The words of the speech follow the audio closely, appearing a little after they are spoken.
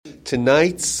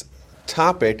Tonight's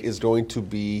topic is going to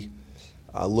be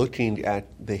looking at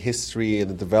the history and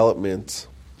the development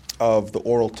of the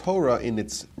oral Torah in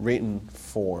its written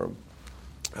form.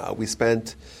 We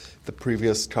spent the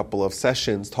previous couple of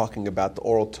sessions talking about the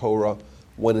oral Torah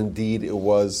when indeed it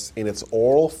was in its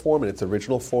oral form, in its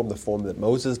original form, the form that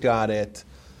Moses got it,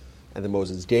 and then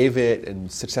Moses gave it,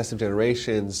 and successive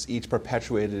generations each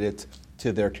perpetuated it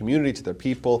to their community, to their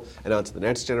people, and on to the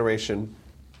next generation.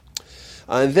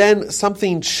 And then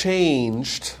something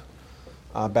changed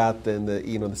about in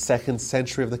the second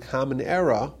century of the Common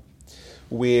Era,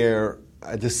 where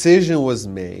a decision was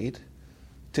made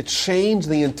to change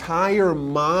the entire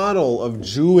model of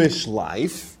Jewish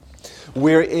life,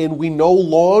 wherein we no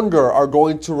longer are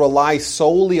going to rely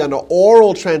solely on an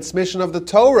oral transmission of the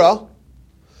Torah.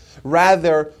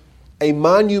 Rather, a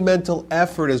monumental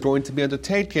effort is going to be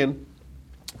undertaken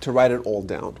to write it all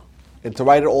down. And to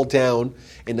write it all down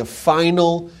in a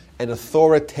final and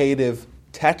authoritative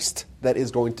text that is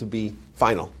going to be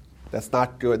final. That's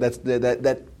not good.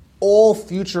 That all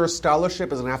future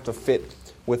scholarship is going to have to fit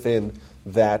within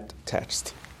that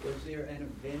text. Was there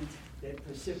an event that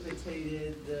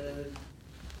precipitated the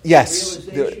Yes,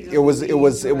 it was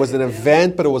an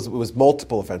event, but it was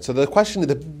multiple events. So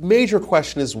the major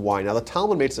question is why. Now the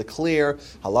Talmud makes it clear.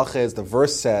 Halacha is the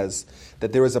verse says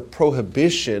that there is a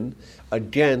prohibition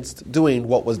against doing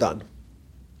what was done.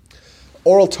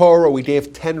 Oral Torah, we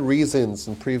gave 10 reasons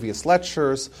in previous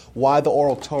lectures why the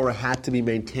oral Torah had to be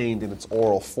maintained in its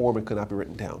oral form and could not be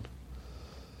written down.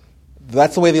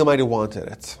 That's the way the Almighty wanted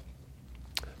it.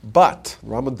 But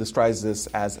Rambam describes this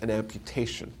as an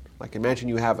amputation. Like imagine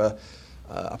you have a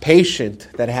patient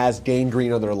that has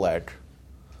gangrene on their leg.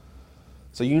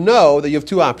 So you know that you have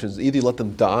two options. Either you let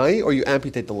them die or you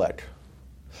amputate the leg.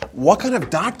 What kind of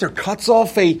doctor cuts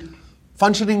off a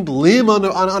functioning limb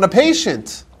on a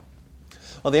patient?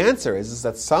 Well, the answer is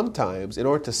that sometimes in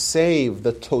order to save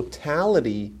the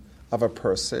totality of a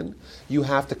person, you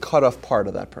have to cut off part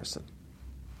of that person.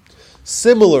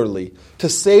 Similarly, to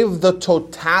save the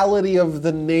totality of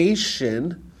the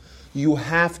nation, you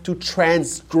have to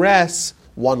transgress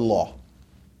one law.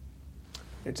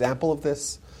 An example of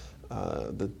this,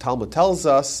 the Talmud tells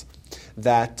us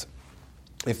that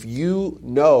if you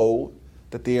know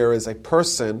that there is a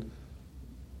person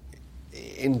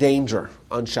in danger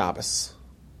on Shabbos,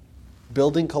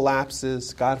 building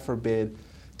collapses, God forbid,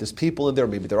 there's people in there,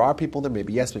 maybe there are people in there,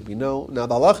 maybe yes, maybe no. Now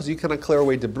the halach is you cannot clear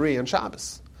away debris on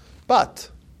Shabbos. But,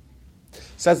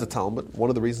 says the Talmud, one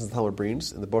of the reasons the Talmud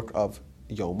brings in the book of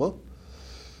Yoma,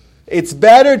 it's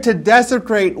better to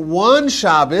desecrate one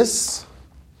Shabbos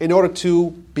in order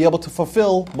to be able to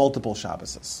fulfill multiple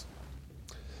Shabboses.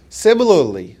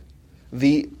 Similarly,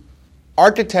 the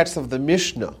architects of the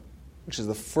Mishnah, which is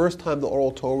the first time the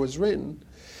oral Torah was written,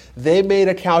 they made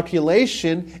a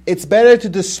calculation. It's better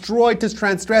to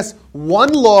transgress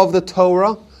one law of the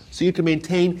Torah so you can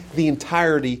maintain the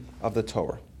entirety of the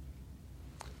Torah.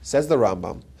 Says the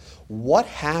Rambam, what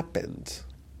happened?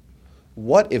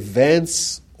 What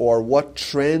events or what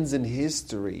trends in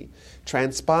history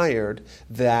transpired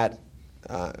that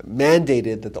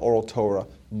mandated that the oral Torah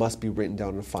must be written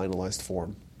down in a finalized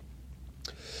form?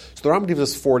 So the Rambam gives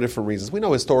us 4 different reasons. We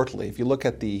know historically, if you look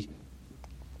at the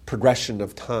progression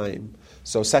of time,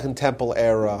 so Second Temple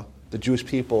era, the Jewish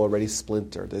people already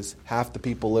splintered. There's half the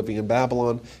people living in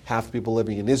Babylon, half the people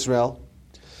living in Israel.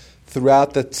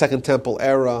 Throughout the Second Temple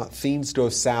era, things go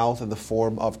south in the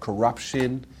form of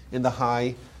corruption in the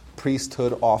high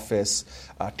priesthood office,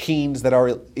 kings that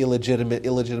are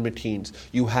illegitimate kings.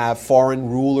 You have foreign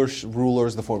rulers in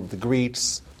the form of the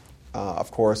Greeks,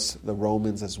 of course, the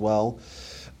Romans as well.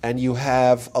 And you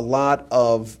have a lot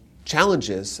of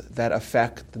challenges that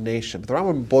affect the nation. But the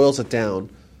Rambam boils it down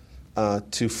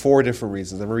to 4 different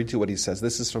reasons. I'm going to read you what he says.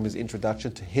 This is from his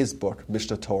introduction to his book,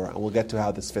 Mishnah Torah, and we'll get to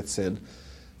how this fits in,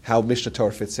 how Mishnah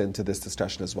Torah fits into this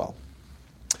discussion as well.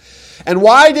 And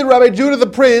why did Rabbi Judah the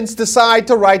Prince decide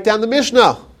to write down the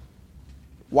Mishnah?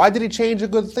 Why did he change a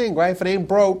good thing, right? If it ain't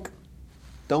broke,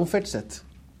 don't fix it.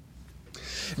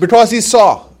 Because he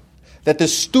saw that the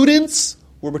students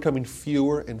were becoming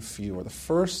fewer and fewer. The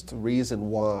first reason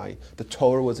why the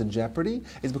Torah was in jeopardy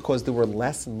is because there were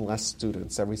less and less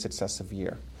students every successive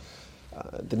year.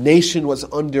 The nation was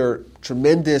under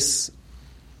tremendous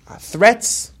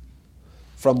threats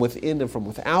from within and from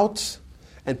without,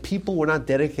 and people were not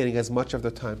dedicating as much of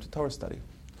their time to Torah study.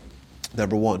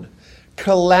 Number 1,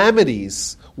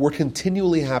 calamities were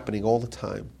continually happening all the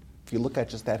time. If you look at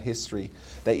just that history,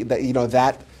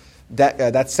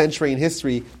 that century in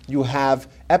history, you have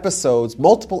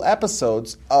multiple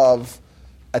episodes of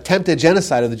attempted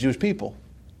genocide of the Jewish people.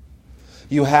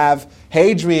 You have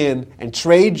Hadrian and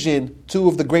Trajan, two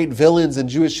of the great villains in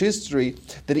Jewish history,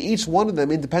 that each one of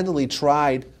them independently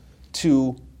tried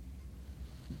to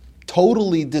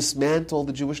totally dismantle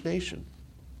the Jewish nation.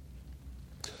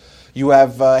 You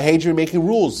have Hadrian making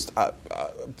rules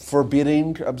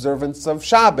forbidding observance of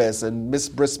Shabbos and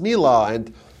Bris Milah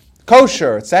and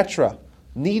kosher, etc.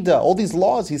 Nida, all these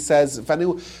laws, he says,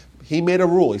 he made a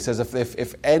rule. He says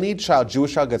if any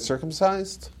Jewish child gets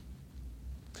circumcised,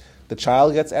 the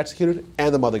child gets executed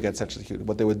and the mother gets executed.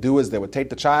 What they would do is they would take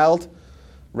the child,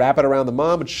 wrap it around the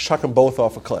mom, and chuck them both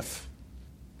off a cliff.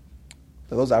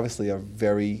 Now, those obviously are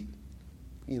very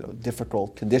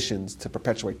difficult conditions to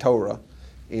perpetuate Torah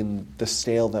in the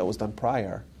scale that was done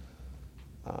prior.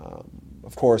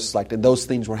 Of course, those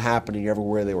things were happening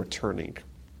everywhere they were turning.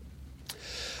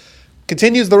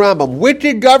 Continues the Rambam,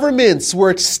 wicked governments were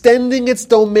extending its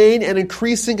domain and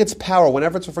increasing its power.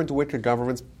 Whenever it's referring to wicked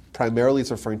governments, primarily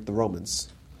it's referring to the Romans.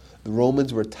 The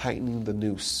Romans were tightening the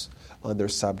noose on their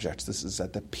subjects. This is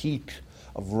at the peak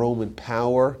of Roman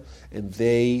power, and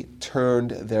they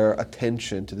turned their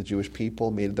attention to the Jewish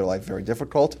people, made their life very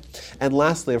difficult. And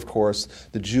lastly, of course,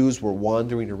 the Jews were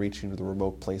wandering and reaching to the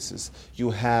remote places.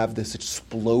 You have this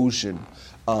explosion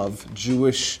of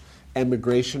Jewish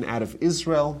emigration out of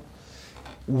Israel.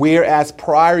 Whereas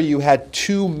prior you had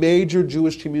two major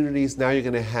Jewish communities, now you're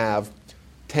going to have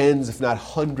tens, if not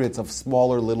hundreds, of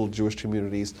smaller little Jewish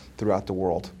communities throughout the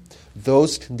world.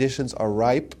 Those conditions are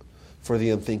ripe for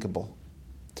the unthinkable.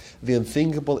 The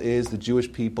unthinkable is the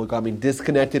Jewish people becoming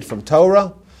disconnected from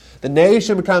Torah. The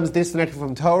nation becomes disconnected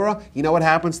from Torah. You know what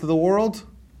happens to the world?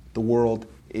 The world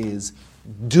is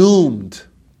doomed.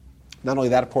 Not only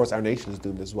that, of course, our nation is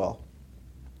doomed as well.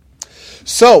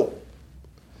 So,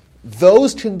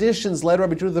 those conditions led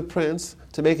Rabbi Judah the Prince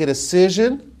to make a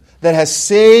decision that has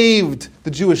saved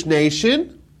the Jewish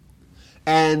nation,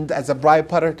 and as a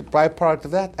byproduct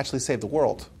of that, actually saved the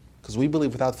world. Because we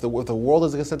believe without the world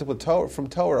is extended from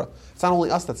Torah, it's not only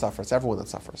us that suffers, it's everyone that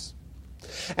suffers.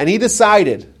 And he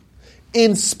decided,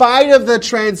 in spite of the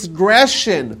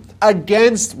transgression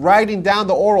against writing down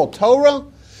the oral Torah,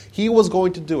 he was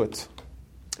going to do it.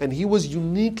 And he was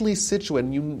uniquely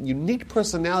situated, unique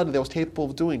personality that was capable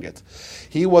of doing it.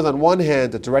 He was, on one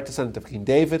hand, a direct descendant of King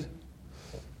David.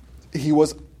 He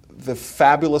was the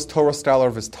fabulous Torah scholar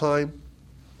of his time,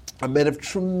 a man of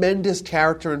tremendous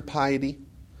character and piety,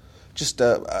 just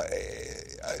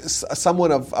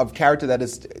someone of character that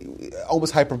is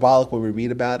almost hyperbolic when we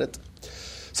read about it.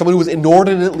 Someone who was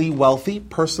inordinately wealthy,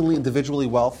 personally, individually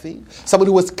wealthy. Someone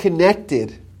who was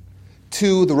connected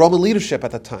to the Roman leadership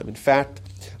at the time. In fact,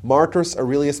 Marcus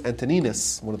Aurelius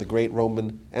Antoninus, one of the great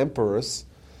Roman emperors,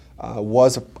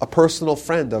 was a personal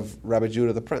friend of Rabbi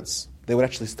Judah the Prince. They would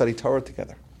actually study Torah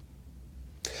together.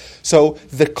 So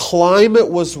the climate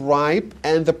was ripe,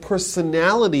 and the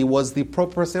personality was the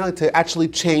appropriate personality to actually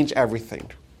change everything.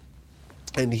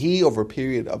 And he, over a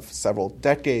period of several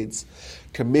decades,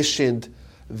 commissioned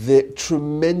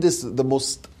the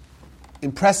most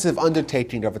impressive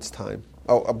undertaking of its time,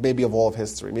 maybe of all of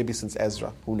history, maybe since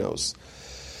Ezra, who knows,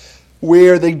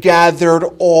 where they gathered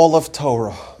all of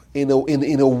Torah in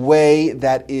a way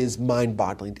that is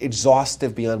mind-boggling,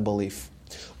 exhaustive beyond belief,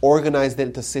 organized it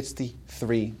into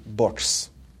 63 books,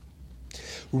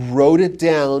 wrote it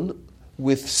down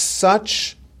with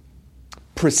such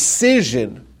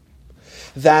precision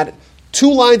that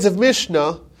 2 lines of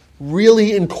Mishnah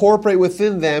really incorporate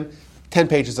within them 10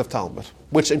 pages of Talmud,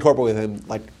 which incorporate within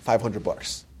like 500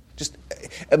 books. Just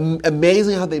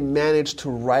amazing how they managed to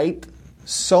write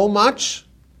so much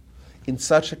in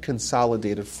such a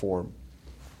consolidated form.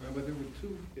 Well, but there were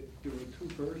two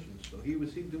versions. So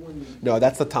was he doing? No,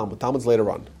 that's the Talmud. Talmud's later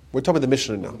on. We're talking about the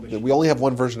Mishnah now. We only have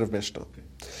one version of Mishnah. Okay.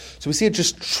 So we see a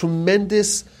just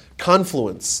tremendous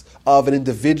confluence of an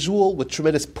individual with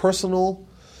tremendous personal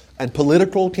and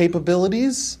political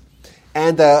capabilities,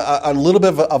 and a little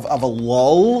bit of a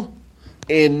lull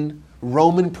in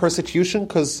Roman persecution,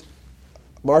 because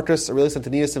Marcus Aurelius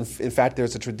Antoninus, in fact,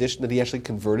 there's a tradition that he actually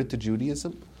converted to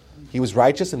Judaism. He was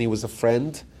righteous, and he was a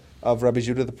friend of Rabbi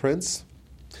Judah the Prince.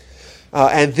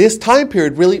 And this time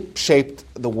period really shaped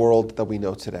the world that we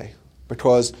know today,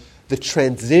 because the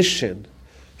transition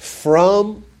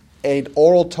from an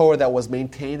oral Torah that was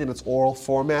maintained in its oral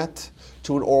format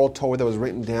to an oral Torah that was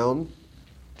written down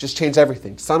just changed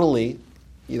everything. Suddenly,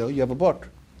 you have a book,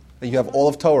 and you have all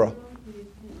of Torah.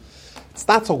 It's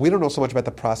not so. We don't know so much about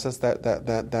the process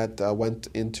that went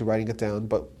into writing it down,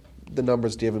 but the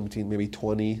numbers given between maybe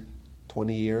 20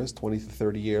 years, 20 to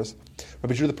 30 years.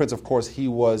 Rabbi Judah the Prince, of course, he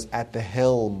was at the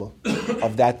helm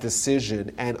of that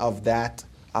decision and of that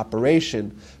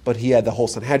operation, but he had the whole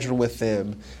Sanhedrin with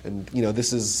him, and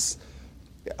this is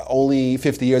only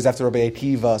 50 years after Rabbi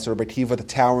Akiva. So Rabbi Akiva, the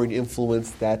towering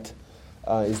influence that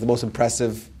is the most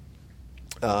impressive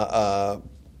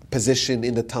position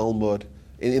in the Talmud,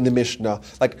 in the Mishnah.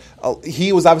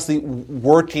 He was obviously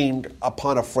working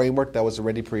upon a framework that was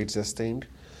already pre-existing,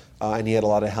 and he had a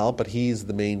lot of help, but he's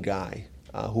the main guy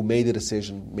who made the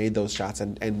decision, made those shots,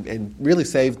 and really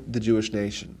saved the Jewish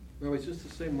nation. Now, is this the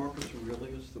same Marcus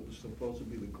Aurelius that was supposed to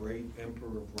be the great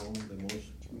emperor of Rome, the most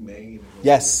humane?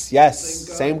 Yes,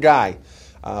 same guy.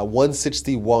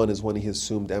 161 is when he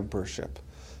assumed emperorship.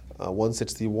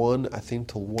 161, I think,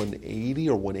 till 180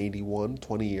 or 181,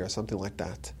 20 years, something like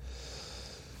that.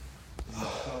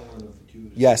 Tolerant of the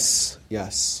Jews.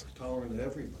 Yes. Tolerant of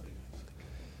everybody.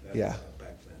 Yeah.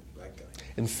 Back then, that guy.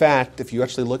 In fact, if you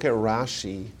actually look at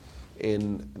Rashi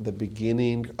in the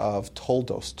beginning of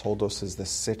Toldos is the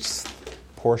 6th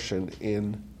portion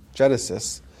in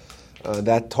Genesis,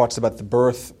 that talks about the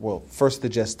birth, first the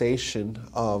gestation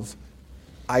of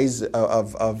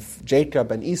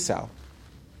Jacob and Esau.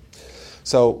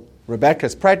 So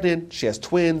Rebecca's pregnant, she has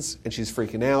twins, and she's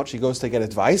freaking out. She goes to get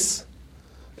advice.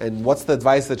 And what's the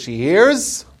advice that she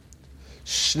hears?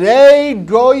 Shnei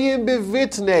goyim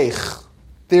bevitnech.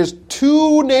 There's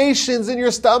 2 nations in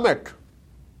your stomach.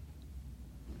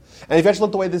 And if you actually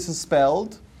look the way this is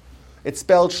spelled, it's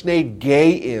spelled Shnei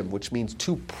geim, which means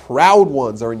 2 proud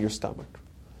ones are in your stomach.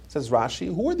 Says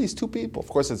Rashi, who are these 2 people? Of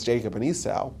course, it's Jacob and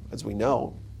Esau, as we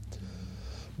know.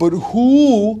 But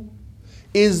who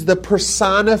is the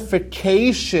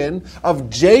personification of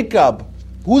Jacob?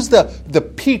 Who's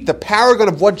the peak, the paragon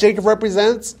of what Jacob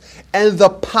represents? And the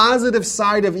positive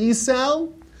side of Esau?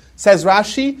 Says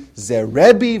Rashi, Ze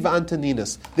Rebbe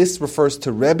v'Antoninus. This refers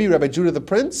to Rabbi Judah the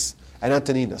Prince, and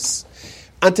Antoninus.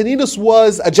 Antoninus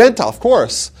was a Gentile, of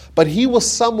course, but he was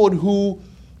someone who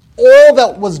all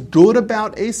that was good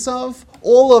about Esav,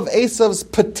 all of Esav's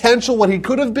potential, what he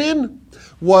could have been,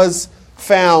 was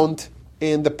found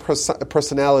in the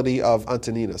personality of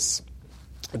Antoninus.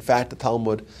 In fact, the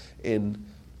Talmud in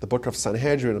the book of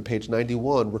Sanhedrin on page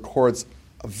 91 records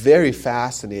a very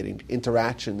fascinating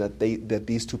interaction that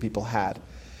these 2 people had.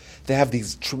 They have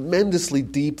these tremendously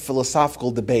deep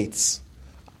philosophical debates.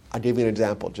 I'll give you an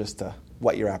example just to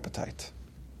whet your appetite.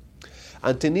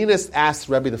 Antoninus asked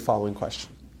Rebbe the following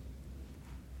question.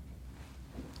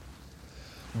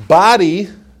 Body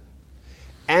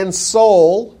and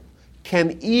soul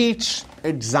can each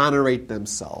exonerate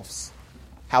themselves.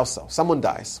 How so? Someone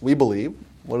dies. We believe,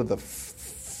 one of the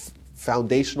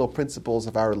foundational principles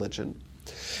of our religion,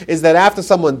 is that after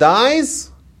someone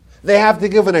dies, they have to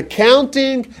give an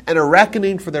accounting and a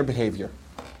reckoning for their behavior.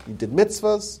 You did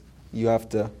mitzvahs, you have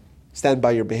to stand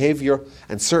by your behavior,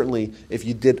 and certainly if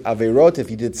you did averot, if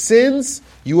you did sins,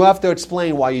 you have to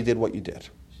explain why you did what you did.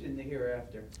 In the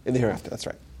hereafter. In the hereafter, that's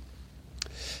right.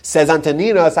 Says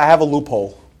Antoninus, I have a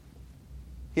loophole.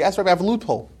 He asked Rabbi, I have a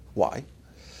loophole. Why?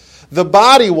 The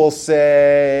body will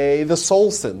say the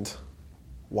soul sinned.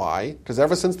 Why? Because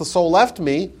ever since the soul left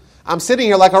me, I'm sitting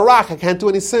here like a rock. I can't do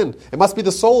any sin. It must be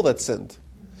the soul that sinned.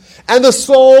 And the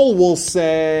soul will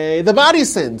say the body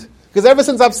sinned. Because ever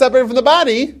since I'm separated from the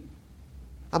body,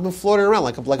 I've been floating around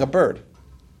like a bird.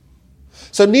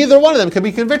 So neither one of them can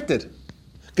be convicted.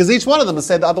 Because each one of them has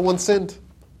said the other one sinned.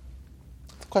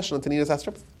 Question Antoninus asked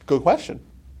Rebbe. Good question.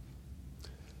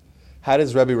 How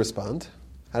does Rebbe respond?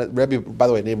 Rebbe, by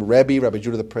the way, named Rabbi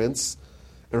Judah the Prince,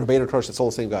 and Rabbeinu Krosh, it's all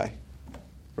the same guy.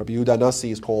 Rabbi Yehuda Nasi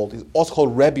he's also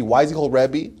called Rebbe. Why is he called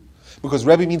Rebbe? Because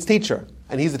Rebbe means teacher,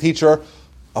 and he's the teacher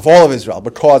of all of Israel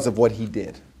because of what he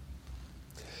did.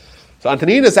 So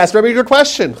Antoninus asked Rebbe a good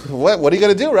question. What are you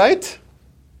going to do, right?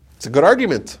 It's a good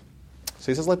argument.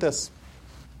 So he says like this.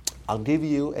 I'll give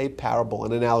you a parable,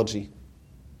 an analogy.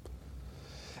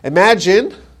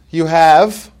 Imagine you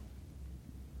have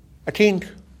a king.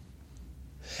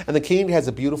 And the king has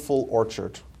a beautiful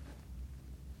orchard.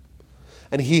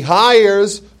 And he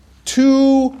hires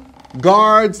 2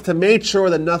 guards to make sure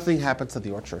that nothing happens to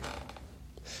the orchard.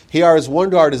 He hires one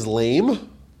guard is lame,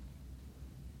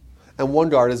 and one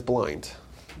guard is blind.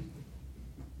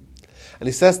 And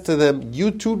he says to them,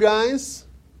 you 2 guys,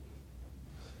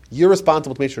 you're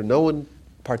responsible to make sure no one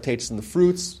partakes in the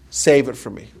fruits. Save it for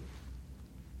me.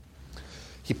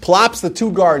 He plops the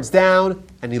 2 guards down,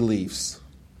 and he leaves.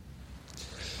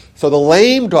 So the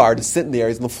lame guard is sitting there,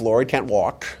 he's on the floor, he can't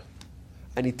walk.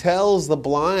 And he tells the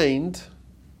blind,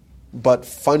 but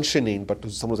functioning, but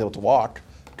someone who's able to walk,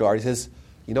 guard, he says,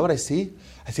 you know what I see?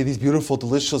 I see these beautiful,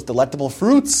 delicious, delectable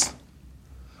fruits.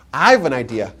 I have an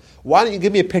idea. Why don't you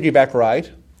give me a piggyback ride?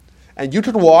 And you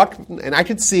could walk, and I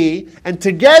could see, and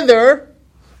together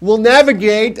will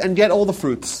navigate and get all the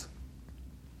fruits.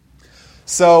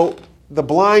 So the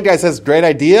blind guy says, great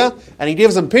idea, and he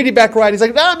gives them piggyback ride. He's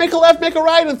like, make a left, make a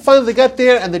right, and finally they get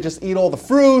there, and they just eat all the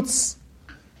fruits,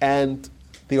 and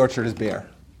the orchard is bare.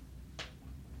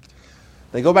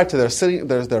 They go back to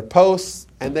their posts,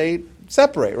 and they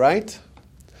separate, right?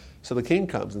 So the king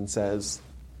comes and says,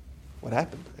 what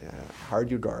happened? I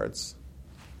hired you guards.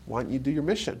 Why don't you do your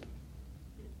mission?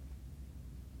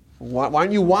 Why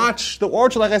don't you watch the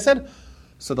orchard like I said?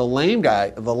 So the lame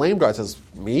guard says,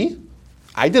 me?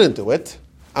 I didn't do it.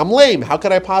 I'm lame. How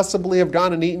could I possibly have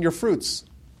gone and eaten your fruits?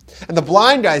 And the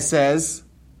blind guy says,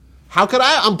 how could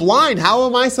I? I'm blind. How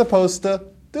am I supposed to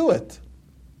do it?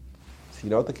 So you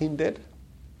know what the king did?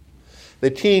 The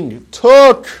king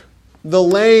took the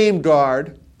lame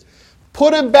guard,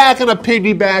 put him back on a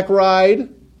piggyback ride,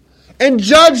 and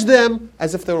judged them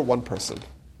as if they were one person.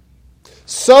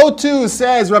 So too,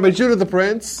 says Rabbi Judah the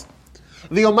Prince,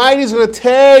 the Almighty is going to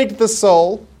take the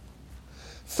soul,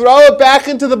 throw it back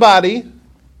into the body,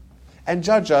 and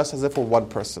judge us as if we're one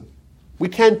person. We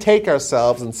can't take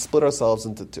ourselves and split ourselves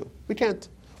into two. We can't.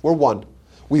 We're one.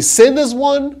 We sinned as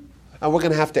one, and we're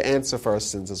going to have to answer for our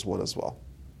sins as one as well.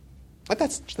 But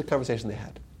that's the conversation they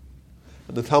had.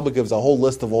 And the Talmud gives a whole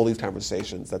list of all these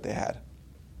conversations that they had.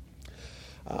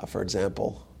 For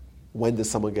example, when does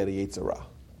someone get a Yetzer Hara?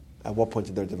 At what point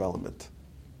in their development?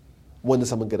 When does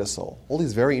someone get a soul? All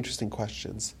these very interesting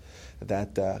questions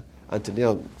that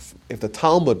if the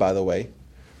Talmud, by the way,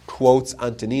 quotes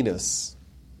Antoninus,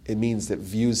 it means it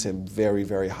views him very,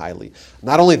 very highly.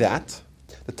 Not only that,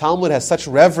 the Talmud has such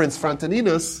reverence for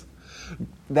Antoninus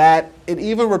that it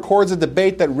even records a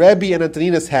debate that Rebbe and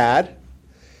Antoninus had,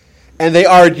 and they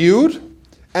argued,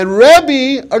 and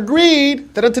Rebbe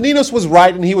agreed that Antoninus was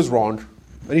right and he was wrong,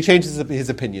 and he changed his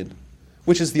opinion,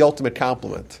 which is the ultimate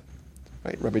compliment.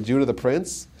 Right? Rabbi Judah the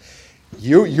Prince,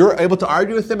 you're able to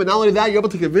argue with him, and not only that, you're able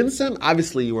to convince him.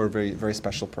 Obviously, you are a very, very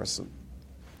special person.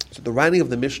 So the writing of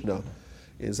the Mishnah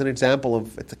is it's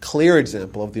a clear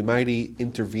example of the Almighty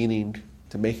intervening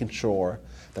to making sure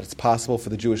that it's possible for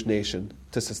the Jewish nation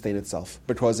to sustain itself.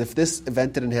 Because if this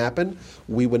event didn't happen,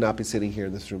 we would not be sitting here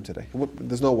in this room today.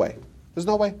 There's no way. There's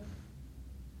no way.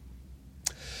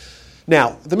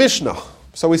 Now, the Mishnah.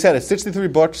 So we said it's 63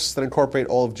 books that incorporate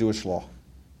all of Jewish law.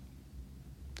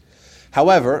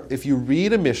 However, if you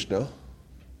read a Mishnah,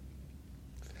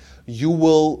 you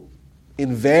will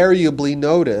invariably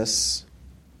notice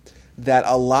that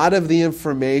a lot of the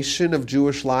information of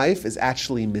Jewish life is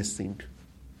actually missing.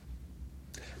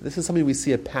 This is something we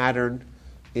see a pattern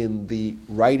in the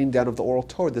writing down of the oral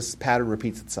Torah. This pattern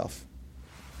repeats itself.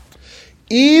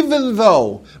 Even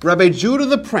though Rabbi Judah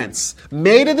the Prince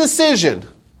made a decision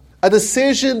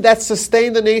that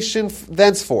sustained the nation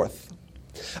thenceforth,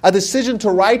 a decision to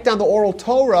write down the oral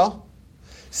Torah,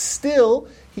 still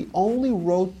he only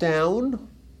wrote down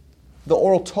the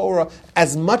oral Torah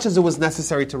as much as it was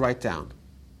necessary to write down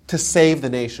to save the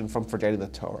nation from forgetting the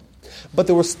Torah. But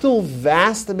there were still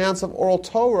vast amounts of oral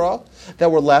Torah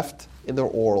that were left in their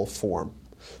oral form.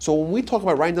 So when we talk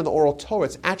about writing down the oral Torah,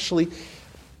 it's actually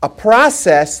a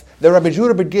process that Rabbi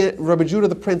Judah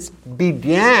the Prince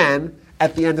began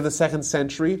at the end of the 2nd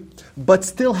century, but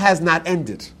still has not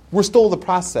ended. We're still in the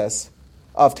process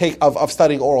of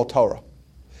studying oral Torah.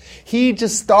 He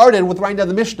just started with writing down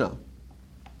the Mishnah.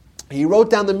 He wrote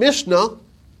down the Mishnah.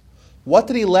 What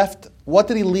did he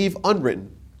leave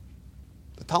unwritten?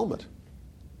 The Talmud.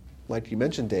 Like you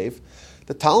mentioned, Dave,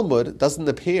 the Talmud doesn't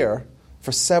appear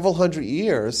for several hundred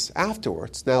years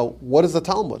afterwards. Now, what is the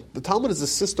Talmud? The Talmud is a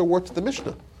sister work to the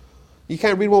Mishnah. You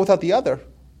can't read one without the other.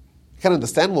 You can't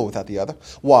understand one without the other.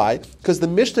 Why? Because the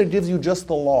Mishnah gives you just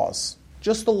the laws.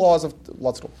 Just the laws of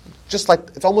just like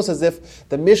it's almost as if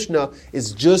the Mishnah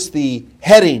is just the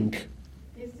heading.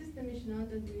 Is this the Mishnah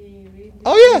that we read?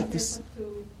 Oh yeah.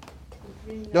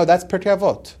 No, that's Pirkei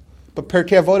Avot. But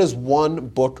Pirkei Avot is one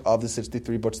book of the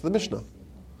 63 books of the Mishnah.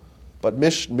 But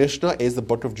Mishnah is the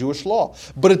book of Jewish law.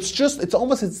 But it's just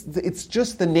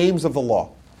the names of the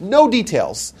law. No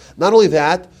details. Not only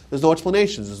that, there's no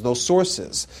explanations, there's no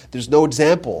sources, there's no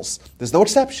examples, there's no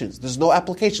exceptions, there's no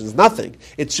applications, nothing.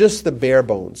 It's just the bare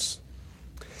bones.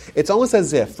 It's almost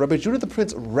as if Rabbi Judah the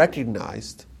Prince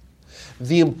recognized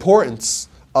the importance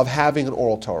of having an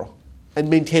oral Torah and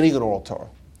maintaining an oral Torah.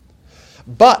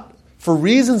 But for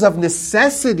reasons of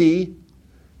necessity,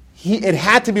 it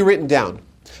had to be written down.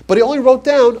 But he only wrote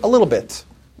down a little bit.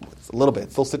 It's a little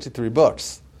bit, still 63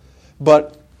 books.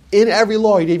 But in every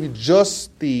law, he gave you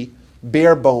just the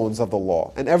bare bones of the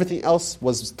law. And everything else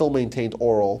was still maintained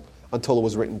oral until it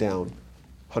was written down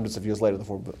hundreds of years later in the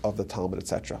form of the Talmud,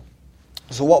 etc.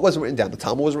 So what was written down? The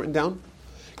Talmud was written down.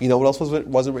 You know what else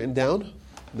wasn't written down?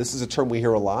 This is a term we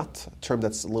hear a lot. A term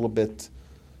that's a little bit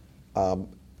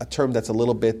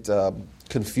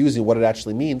confusing. What it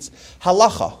actually means.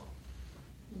 Halacha.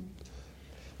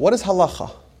 What is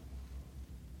halacha?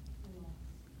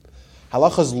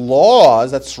 Halacha is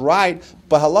laws. That's right.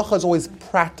 But halacha is always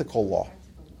practical law.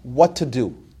 What to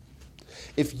do.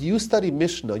 If you study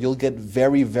Mishnah, you'll get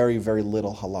very, very, very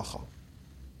little halacha.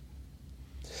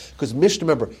 Because Mishnah,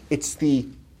 remember, it's the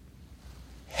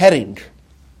heading.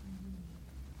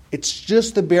 It's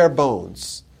just the bare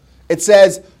bones. It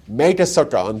says, make a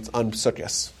sukkah on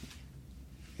sukkahs.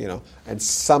 And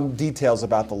some details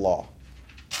about the law.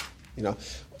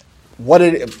 But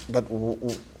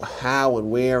how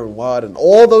and where and what and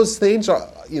all those things are,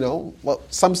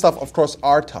 some stuff, of course,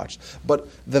 are touched. But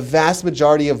the vast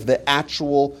majority of the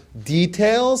actual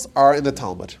details are in the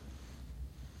Talmud.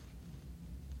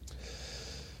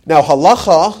 Now,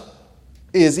 halacha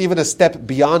is even a step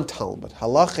beyond Talmud.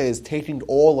 Halacha is taking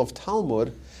all of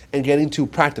Talmud and getting to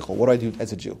practical. What do I do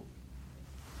as a Jew?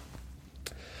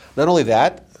 Not only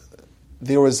that,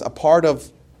 there was a part of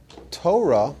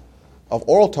Torah, of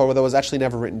oral Torah, that was actually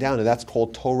never written down, and that's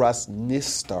called Toras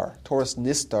Nistar. Toras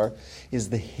Nistar is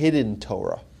the hidden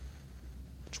Torah,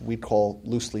 which we call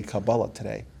loosely Kabbalah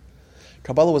today.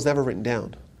 Kabbalah was never written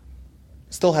down.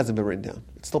 Still hasn't been written down.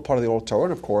 It's still part of the oral Torah,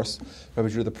 and of course, Rabbi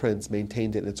Judah the Prince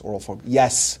maintained it in its oral form.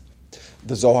 Yes,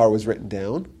 the Zohar was written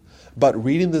down, but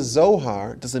reading the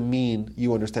Zohar doesn't mean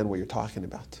you understand what you're talking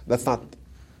about. That's not.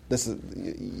 This is,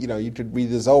 you could read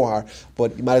the Zohar,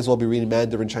 but you might as well be reading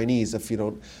Mandarin Chinese if you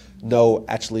don't know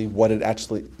actually what it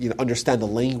actually, understand the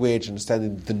language,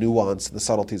 understanding the nuance, the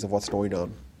subtleties of what's going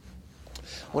on.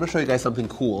 I want to show you guys something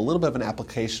cool, a little bit of an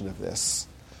application of this,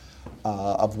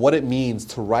 of what it means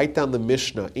to write down the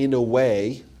Mishnah in a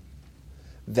way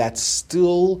that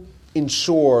still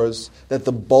ensures that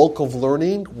the bulk of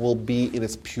learning will be in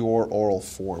its pure oral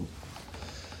form.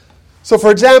 So,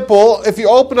 for example, if you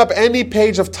open up any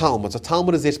page of Talmud, so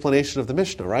Talmud is the explanation of the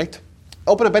Mishnah, right?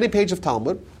 Open up any page of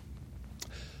Talmud,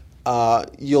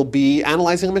 you'll be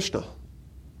analyzing a Mishnah.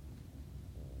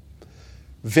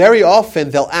 Very often,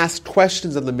 they'll ask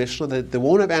questions of the Mishnah that they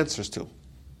won't have answers to.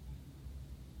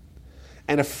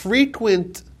 And a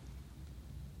frequent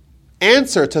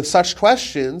answer to such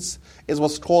questions is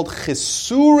what's called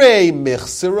Chesurei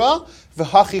Mechsira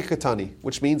v'Hachi Katani,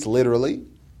 which means literally,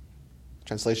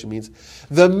 translation means,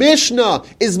 the Mishnah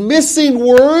is missing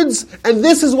words, and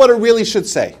this is what it really should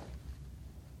say.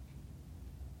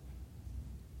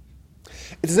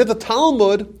 It's as if the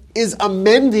Talmud is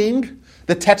amending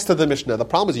the text of the Mishnah. The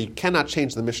problem is you cannot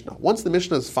change the Mishnah. Once the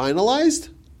Mishnah is finalized,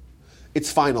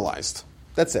 it's finalized.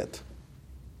 That's it.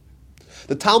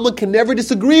 The Talmud can never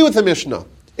disagree with the Mishnah.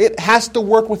 It has to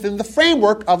work within the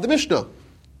framework of the Mishnah.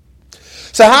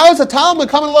 So how is the Talmud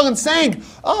coming along and saying,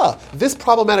 this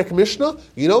problematic Mishnah,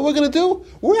 you know what we're going to do?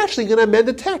 We're actually going to amend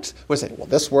the text. We're saying, well,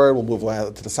 this word, we'll move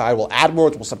to the side, we'll add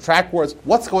words, we'll subtract words.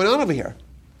 What's going on over here?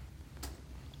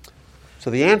 So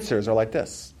the answers are like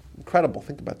this. Incredible.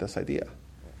 Think about this idea.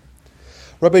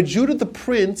 Rabbi Judah the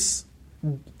Prince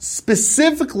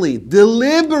specifically,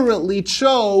 deliberately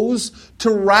chose to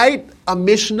write a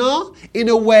Mishnah in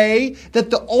a way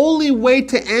that the only way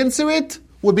to answer it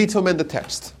would be to amend the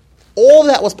text. All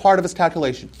that was part of his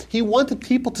calculation. He wanted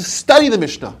people to study the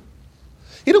Mishnah.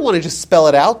 He didn't want to just spell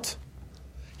it out.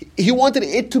 He wanted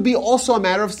it to be also a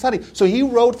matter of study. So he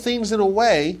wrote things in a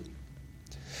way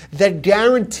that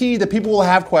guaranteed that people will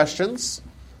have questions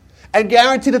and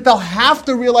guaranteed that they'll have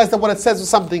to realize that what it says is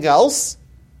something else.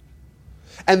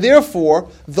 And therefore,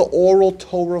 the oral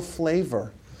Torah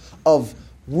flavor of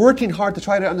working hard to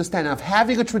try to understand, of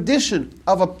having a tradition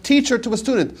of a teacher to a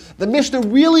student. The Mishnah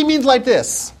really means like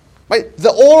this. Right?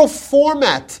 The oral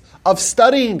format of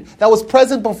studying that was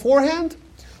present beforehand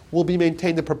will be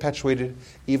maintained and perpetuated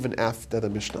even after the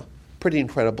Mishnah. Pretty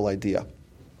incredible idea.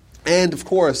 And of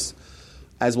course,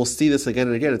 as we'll see this again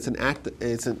and again,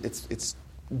 it's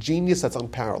genius that's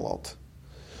unparalleled.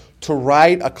 To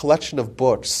write a collection of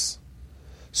books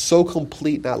so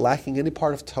complete, not lacking any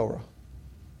part of Torah,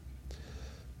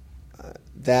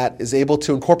 that is able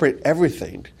to incorporate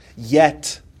everything,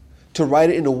 yet to write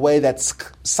it in a way that's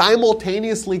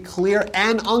simultaneously clear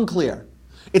and unclear.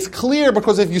 It's clear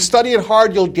because if you study it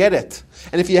hard, you'll get it.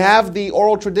 And if you have the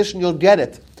oral tradition, you'll get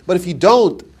it. But if you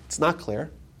don't, it's not clear.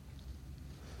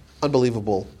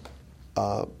 Unbelievable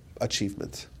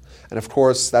achievement. And of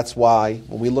course, that's why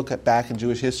when we look back in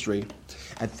Jewish history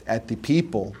at the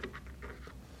people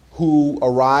who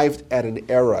arrived at an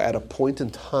era, at a point in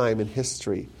time in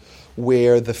history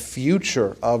where the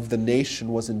future of the nation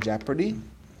was in jeopardy,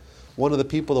 one of the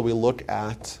people that we look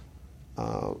at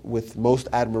with most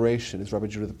admiration is Rabbi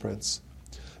Judah the Prince,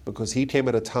 because he came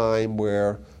at a time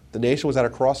where the nation was at a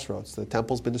crossroads. The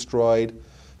temple's been destroyed.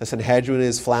 The Sanhedrin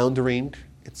is floundering.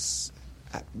 It's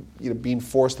being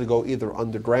forced to go either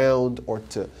underground or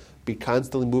to be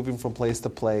constantly moving from place to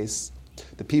place.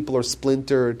 The people are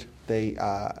splintered.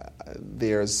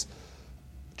 There's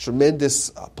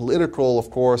tremendous political,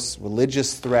 of course,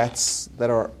 religious threats that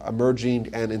are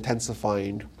emerging and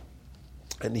intensifying.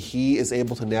 And he is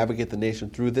able to navigate the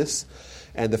nation through this.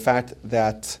 And the fact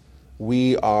that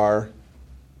we are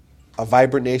a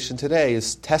vibrant nation today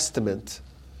is testament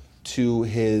to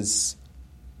his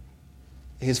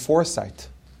foresight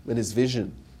and his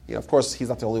vision. Of course, he's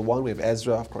not the only one. We have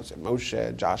Ezra, of course, we have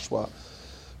Moshe, Joshua,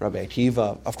 Rabbi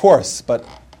Akiva, of course. But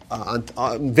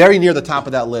very near the top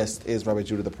of that list is Rabbi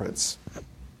Judah the Prince.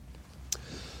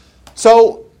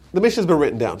 So the Mishnah has been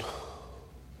written down.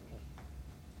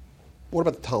 What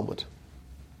about the Talmud?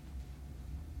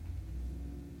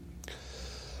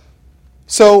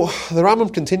 So the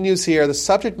Rambam continues here. The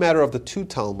subject matter of the two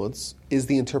Talmuds is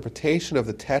the interpretation of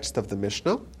the text of the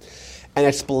Mishnah, an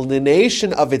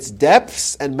explanation of its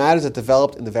depths and matters that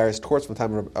developed in the various courts from the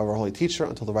time of our holy teacher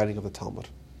until the writing of the Talmud.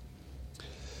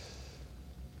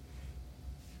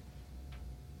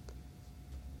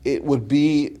 It would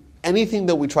be, anything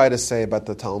that we try to say about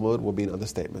the Talmud will be an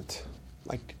understatement.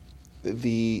 Like,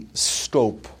 the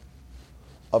scope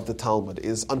of the Talmud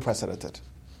is unprecedented.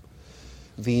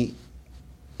 The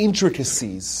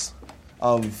intricacies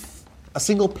of a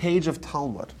single page of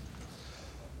Talmud.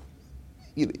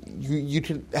 You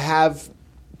can have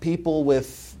people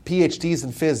with PhDs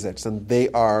in physics and they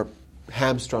are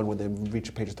hamstrung when they reach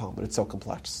a page of Talmud. It's so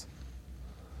complex.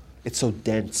 It's so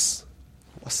dense.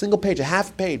 A single page, a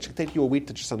half page, can take you a week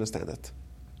to just understand it.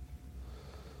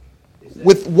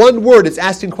 With one word, it's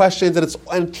asking questions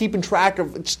and keeping track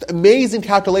of just amazing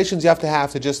calculations you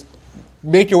have to just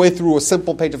make your way through a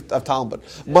simple page of Talmud,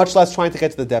 much less trying to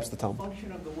get to the depths of the Talmud. The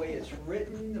function of the way it's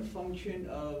written, the function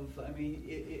of,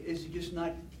 is it just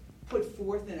not put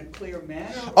forth in a clear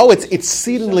manner? Oh, it's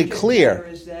exceedingly clear. Or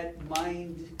is that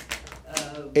mind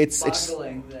It's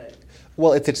boggling that?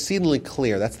 Well, it's exceedingly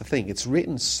clear. That's the thing. It's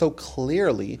written so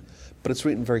clearly, but it's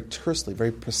written very tersely,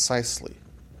 very precisely.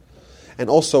 And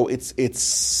also,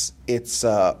 its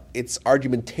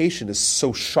argumentation is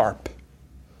so sharp.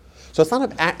 So it's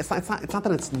not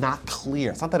that it's not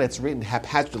clear. It's not that it's written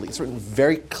haphazardly. It's written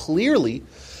very clearly,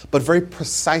 but very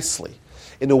precisely,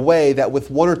 in a way that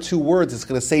with one or two words, it's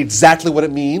going to say exactly what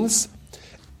it means.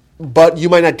 But you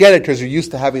might not get it because you're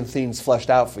used to having things fleshed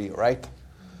out for you, right?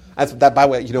 That, by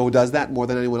the way, you know who does that more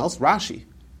than anyone else? Rashi.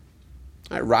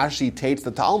 Right? Rashi takes the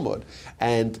Talmud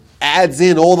and adds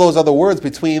in all those other words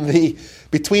between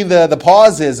the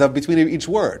pauses of between each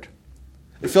word.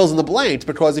 It fills in the blanks,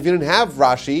 because if you didn't have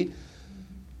Rashi,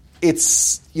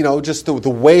 it's just the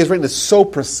way it's written is so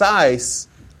precise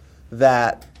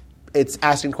that it's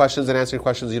asking questions and answering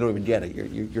questions, you don't even get it.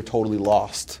 You're totally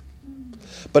lost.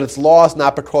 But it's lost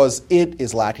not because it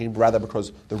is lacking, but rather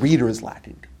because the reader is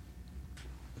lacking.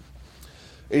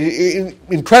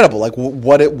 Incredible, like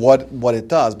what it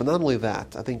does. But not only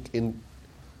that, I think in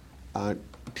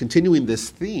continuing this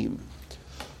theme,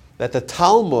 that the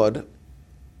Talmud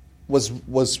was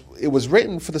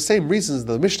written for the same reasons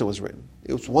the Mishnah was written.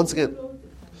 It was, once again,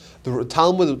 the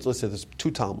Talmud. Let's say there's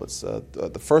two Talmuds.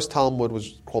 The first Talmud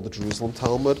was called the Jerusalem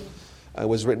Talmud. It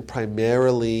was written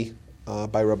primarily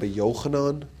by Rabbi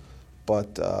Yochanan,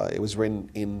 but it was written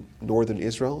in northern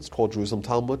Israel. It's called Jerusalem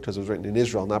Talmud because it was written in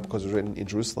Israel, not because it was written in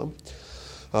Jerusalem.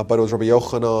 But it was Rabbi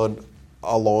Yochanan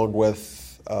along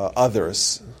with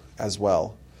others as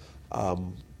well. It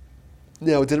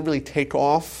didn't really take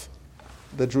off,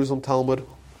 the Jerusalem Talmud,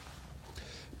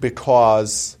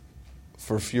 because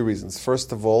for a few reasons.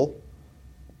 First of all,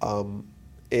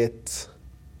 it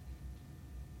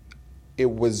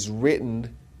was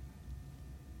written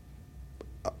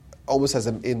almost as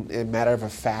in matter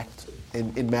of fact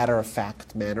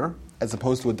manner, as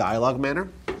opposed to a dialogue manner.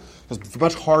 It's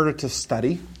much harder to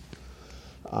study.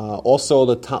 Also,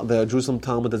 the Jerusalem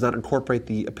Talmud does not incorporate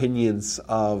the opinions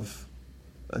of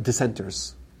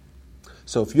dissenters.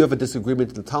 So if you have a disagreement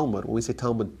in the Talmud, when we say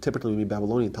Talmud, typically we mean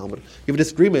Babylonian Talmud, you have a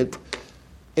disagreement,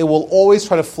 it will always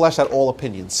try to flesh out all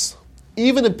opinions,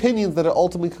 even opinions that it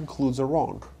ultimately concludes are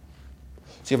wrong.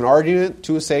 So you have an argument,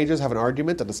 two sages have an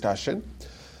argument, a discussion,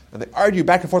 and they argue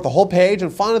back and forth the whole page,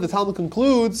 and finally the Talmud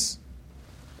concludes,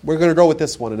 we're going to go with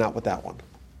this one and not with that one.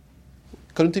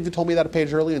 Couldn't have you told me that a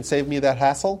page earlier and saved me that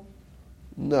hassle?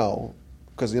 No,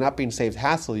 because you're not being saved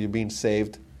hassle, you're being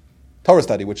saved Torah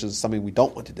study, which is something we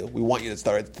don't want to do. We want you to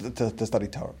study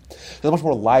Torah. It's much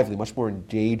more lively, much more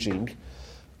engaging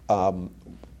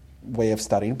way of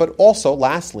studying. But also,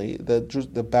 lastly,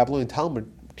 the Babylonian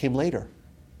Talmud came later.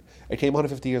 It came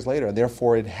 150 years later, and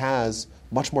therefore it has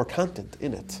much more content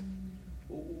in it.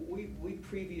 We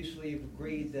previously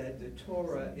agreed that the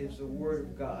Torah is the Word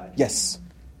of God. Yes.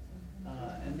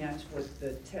 And that's what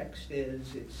the text is.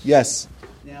 Yes.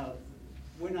 Now,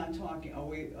 we're not talking.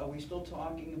 Are we still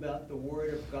talking about the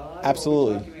Word of God?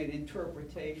 Absolutely. Or are we talking about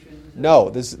interpretations? No,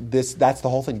 that's the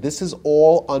whole thing. This is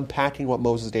all unpacking what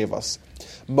Moses gave us.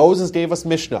 Moses gave us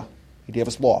Mishnah. He gave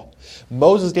us law.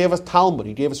 Moses gave us Talmud.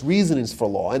 He gave us reasonings for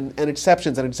law and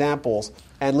exceptions and examples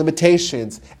and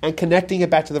limitations and connecting it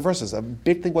back to the verses. A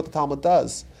big thing what the Talmud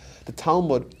does. The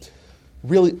Talmud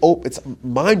really, it's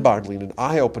mind-boggling and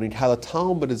eye-opening how the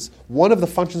Talmud is, one of the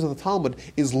functions of the Talmud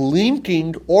is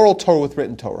linking oral Torah with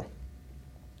written Torah.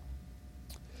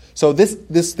 So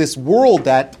this world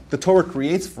that the Torah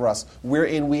creates for us,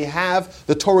 wherein we have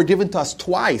the Torah given to us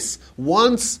twice,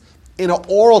 once in an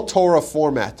oral Torah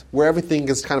format, where everything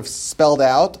is kind of spelled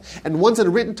out, and once in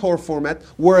a written Torah format,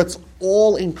 where it's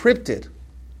all encrypted.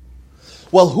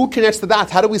 Well, who connects the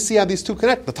dots? How do we see how these two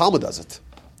connect? The Talmud does it.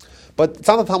 But it's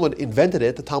not the Talmud invented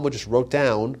it. The Talmud just wrote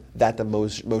down that the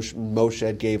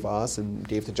Moshe gave us and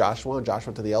gave to Joshua, and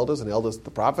Joshua to the elders, and the elders to the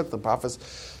prophets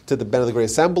to the Ben of the Great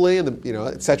Assembly, and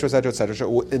et cetera, et cetera, et cetera.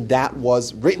 And that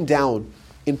was written down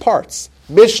in parts.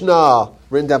 Mishnah,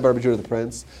 written down by Rabbi Judah the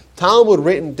Prince. Talmud,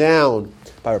 written down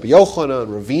by Rabbi Yochanan,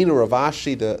 Ravina, Rav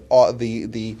Ashi,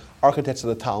 the architects of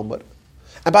the Talmud.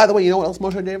 And by the way, you know what else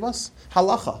Moshe gave us?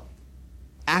 Halacha.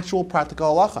 Actual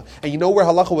practical halacha. And you know where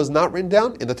halacha was not written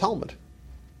down? In the Talmud.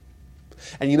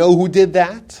 And you know who did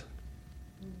that?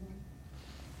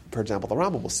 For example, the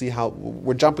Rambam. We'll see how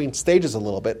we're jumping stages a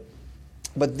little bit.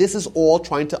 But this is all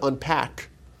trying to unpack,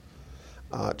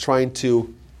 trying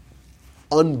to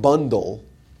unbundle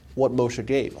what Moshe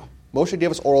gave. Moshe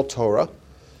gave us oral Torah.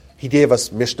 He gave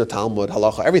us Mishnah, Talmud,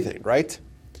 halacha, everything, right?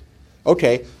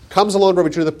 Okay, comes along Rabbi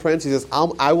Judah the Prince. He says,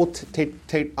 I will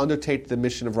undertake the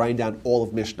mission of writing down all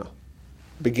of Mishnah.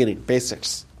 Beginning,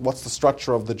 basics. What's the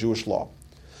structure of the Jewish law?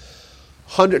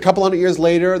 A couple hundred years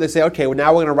later, they say, okay, well,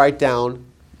 now we're going to write down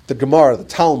the Gemara, the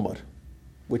Talmud,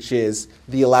 which is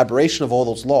the elaboration of all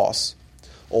those laws.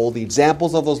 All the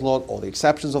examples of those laws, all the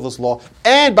exceptions of those law,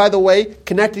 and, by the way,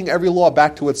 connecting every law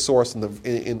back to its source in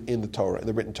the Torah, in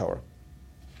the written Torah.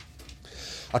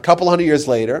 A couple hundred years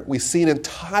later, we see an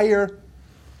entire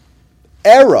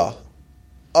era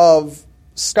of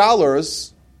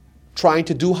scholars trying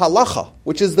to do halacha,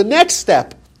 which is the next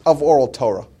step of oral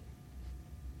Torah.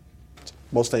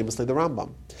 Most famously, the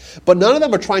Rambam. But none of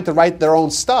them are trying to write their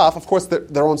own stuff. Of course,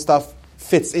 their own stuff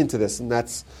fits into this, and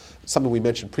that's something we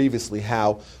mentioned previously,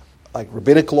 how, like,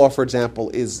 rabbinic law, for example,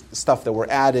 is stuff that were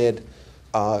added,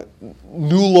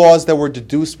 new laws that were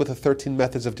deduced with the 13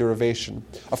 methods of derivation,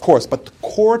 of course, but the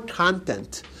core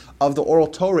content of the oral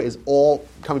Torah is all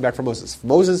coming back from Moses.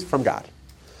 Moses from God.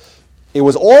 It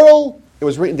was oral, it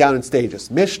was written down in stages.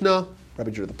 Mishnah,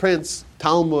 Rabbi Judah the Prince,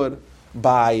 Talmud,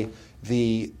 by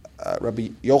the Rabbi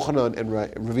Yochanan and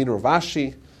Ravina Rav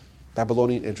Ashi,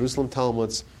 Babylonian and Jerusalem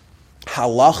Talmuds.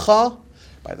 Halacha,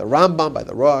 by the Rambam, by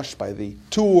the Rosh, by the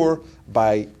Tur,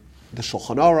 by the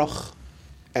Shulchan Aruch,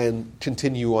 and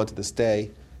continue on to this day.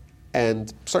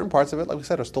 And certain parts of it, like we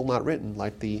said, are still not written,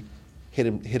 like the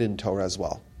hidden Torah as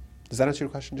well. Does that answer your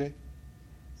question, Jay?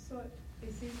 So,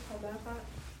 is this halacha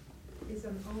is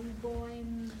an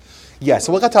ongoing? Yeah,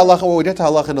 so we'll get to halacha. We'll get to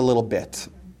halacha in a little bit.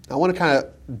 I want to kind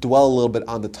of dwell a little bit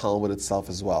on the Talmud itself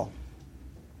as well.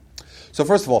 So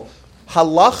first of all,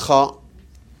 halacha,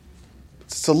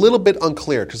 it's a little bit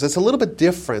unclear because it's a little bit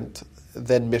different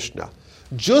than Mishnah.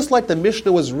 Just like the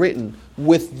Mishnah was written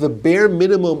with the bare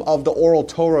minimum of the oral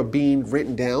Torah being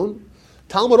written down,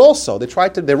 Talmud also,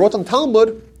 they wrote on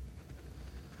Talmud,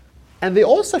 and they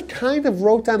also kind of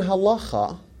wrote down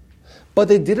halacha, but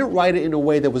they didn't write it in a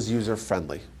way that was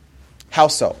user-friendly. How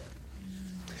so?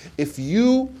 If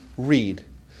you read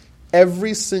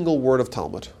every single word of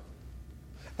Talmud,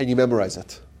 and you memorize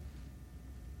it,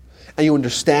 and you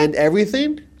understand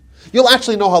everything, you'll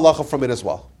actually know halacha from it as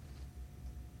well.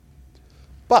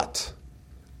 But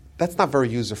that's not very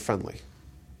user-friendly.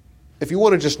 If you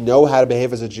want to just know how to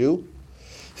behave as a Jew,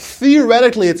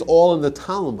 theoretically it's all in the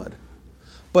Talmud,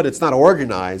 but it's not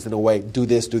organized in a way, do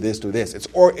this, do this, do this. It's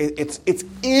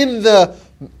in the,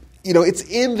 it's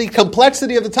in the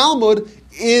complexity of the Talmud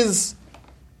is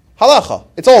halacha.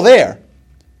 It's all there.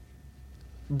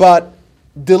 But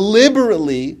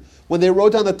deliberately, when they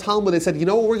wrote down the Talmud, they said, you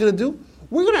know what we're going to do?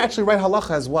 We're going to actually write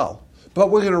halacha as well. But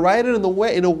we're going to write it in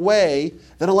a way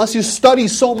that unless you study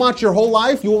so much your whole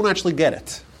life, you won't actually get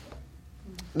it.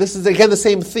 This is, again, the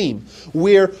same theme,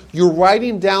 where you're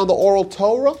writing down the oral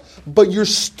Torah, but you're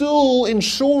still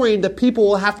ensuring that people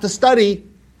will have to study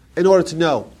in order to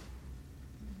know,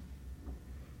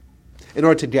 in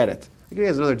order to get it. I'll give you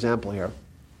guys another example here.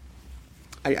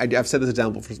 I've said this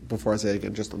example before, I say it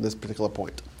again, just on this particular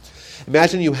point.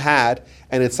 Imagine you had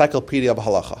an encyclopedia of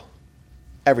halacha,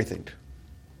 everything.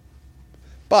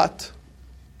 But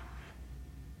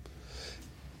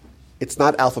it's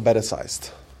not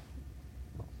alphabetized.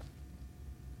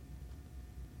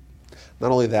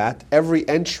 Not only that, every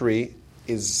entry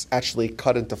is actually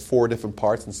cut into 4 different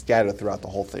parts and scattered throughout the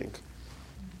whole thing.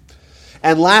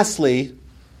 And lastly,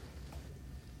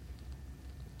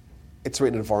 it's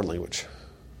written in a foreign language.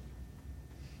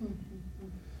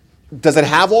 Does it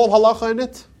have all of halacha in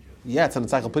it? Yeah, it's an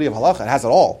encyclopedia of halacha. It has it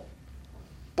all.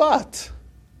 But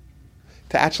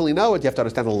to actually know it, you have to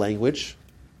understand the language.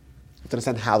 You have to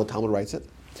understand how the Talmud writes it.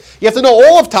 You have to know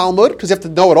all of Talmud, because you have to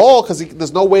know it all, because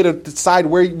there's no way to decide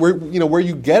where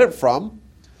you get it from.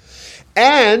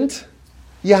 And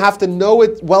you have to know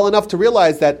it well enough to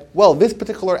realize that, well, this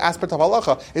particular aspect of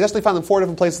halacha is actually found in 4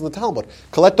 different places in the Talmud.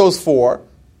 Collect those 4,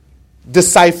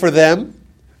 decipher them,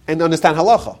 and understand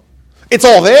halacha. It's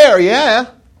all there, yeah.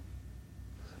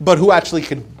 But who actually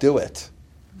can do it?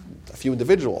 A few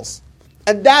individuals.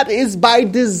 And that is by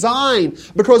design.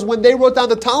 Because when they wrote down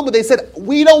the Talmud, they said,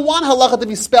 we don't want halacha to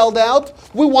be spelled out.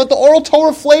 We want the oral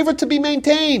Torah flavor to be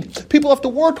maintained. People have to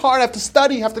work hard, have to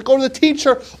study, have to go to the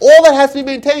teacher. All that has to be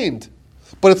maintained.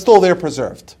 But it's still there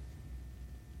preserved.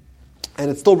 And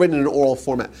it's still written in an oral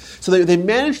format. So they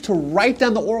managed to write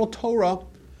down the oral Torah,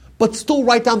 but still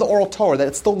write down the oral Torah, that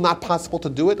it's still not possible to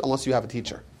do it unless you have a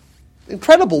teacher.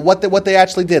 Incredible what they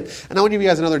actually did. And I want to give you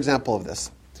guys another example of this.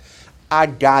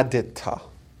 Agadita.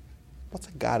 What's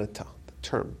Agadita? The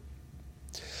term.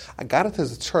 Agadita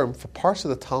is a term for parts of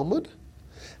the Talmud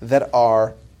that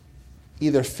are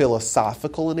either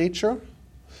philosophical in nature,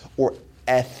 or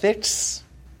ethics,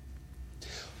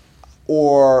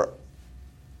 or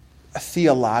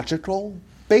theological.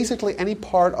 Basically, any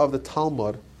part of the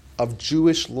Talmud of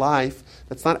Jewish life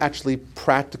that's not actually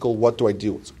practical. What do I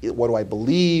do? What do I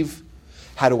believe?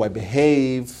 How do I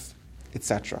behave?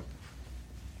 Etc.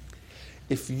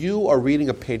 If you are reading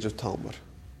a page of Talmud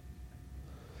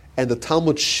and the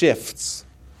Talmud shifts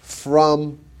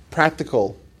from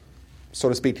practical, so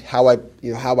to speak, how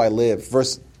I live,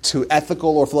 versus to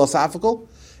ethical or philosophical,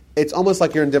 it's almost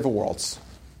like you're in different worlds.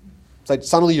 It's like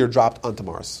suddenly you're dropped onto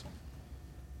Mars.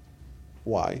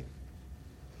 Why?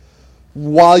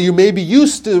 While you may be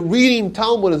used to reading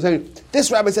Talmud and saying,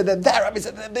 this rabbi said that rabbi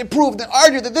said that, they proved, they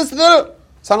argued that this, that.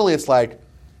 Suddenly it's like,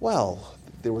 well,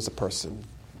 there was a person,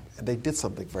 and they did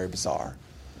something very bizarre.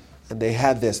 And they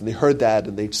had this, and they heard that,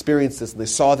 and they experienced this, and they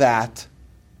saw that.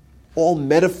 All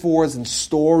metaphors and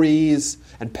stories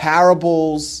and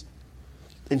parables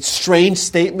and strange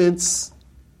statements.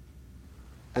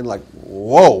 And like,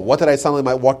 whoa, what did I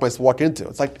suddenly walk into?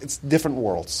 It's like, it's different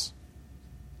worlds.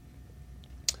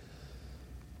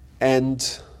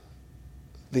 And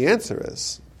the answer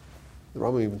is, the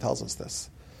Rambam even tells us this,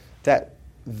 that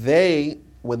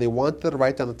when they wanted to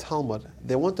write down the Talmud,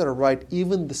 they wanted to write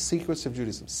even the secrets of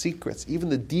Judaism, even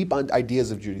the deep ideas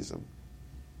of Judaism.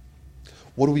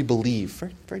 What do we believe?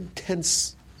 Very, very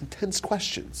intense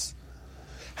questions.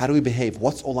 How do we behave?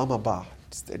 What's Olam Haba?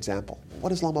 It's the example.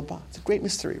 What is Olam Haba? It's a great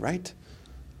mystery, right?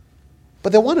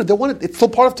 But they wanted, it's still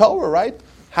part of Torah, right?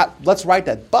 Let's write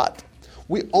that. But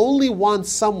we only want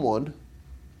someone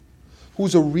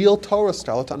who's a real Torah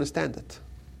scholar to understand it.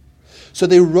 So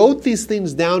they wrote these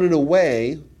things down in a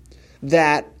way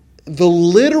that the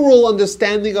literal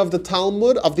understanding of the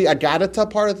Talmud, of the Agadita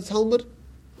part of the Talmud,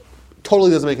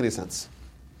 totally doesn't make any sense.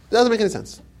 It doesn't make any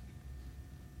sense.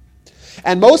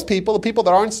 And most people, the people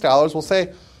that aren't scholars, will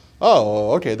say,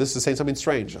 oh, okay, this is saying something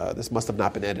strange. This must have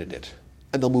not been edited.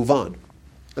 And they'll move on.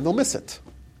 And they'll miss it.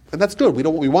 And that's good.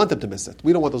 We want them to miss it.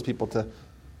 We don't want those people to,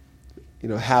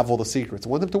 have all the secrets.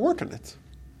 We want them to work on it.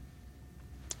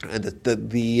 And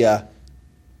the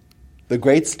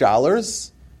great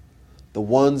scholars, the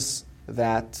ones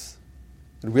that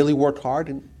really work hard,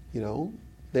 and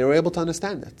they were able to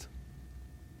understand it.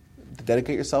 To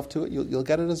dedicate yourself to it, you'll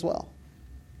get it as well.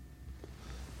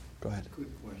 Go ahead.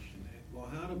 Good question. Well,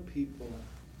 how do people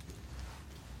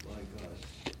like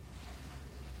us?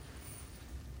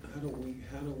 How do we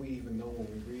even know when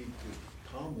we read the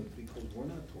Talmud, because we're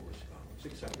not Torah scholars,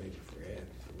 except maybe for Ed,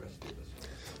 the rest of us.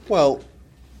 Well,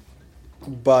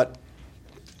 but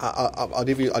I'll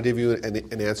give you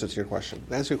an answer to your question.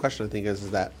 The answer to your question, I think,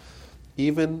 is that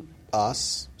even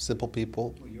us, simple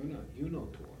people. Well, you're not. You know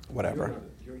Torah. Whatever.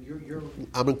 You're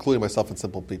I'm including myself in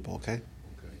simple people. Okay. Okay.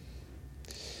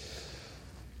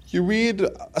 You read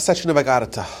a section of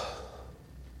Agarata.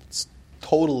 It's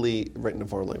totally written in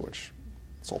foreign language.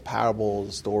 It's all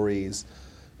parables, stories,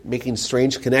 making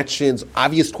strange connections,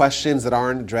 obvious questions that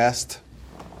aren't addressed.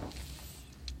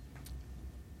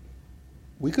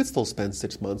 We could still spend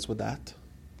 6 months with that.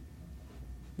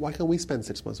 Why can't we spend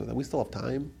 6 months with that? We still have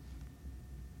time.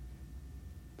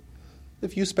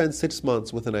 If you spend 6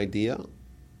 months with an idea,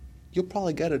 you'll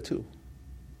probably get it too.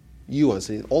 You, I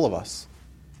see, all of us.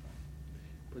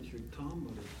 But your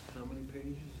Talmud is how many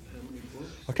pages and how many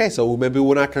books? Okay, so maybe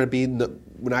we're not going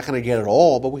to get it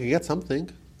all, but we can get something.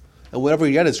 And whatever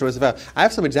you get is tremendous value. I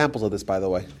have some examples of this, by the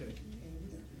way.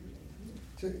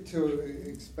 To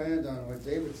expand on what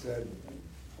David said,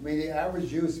 I mean, the average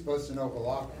Jew is supposed to know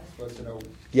halakha, supposed to know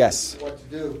Yes. what to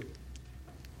do.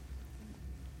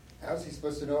 How's he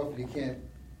supposed to know if he can't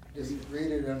just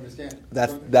read it and understand?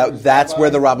 That's where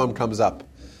the Rambam comes up.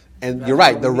 And you're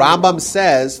right. The Rambam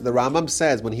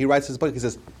says when he writes his book, he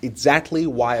says exactly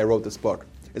why I wrote this book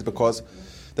is because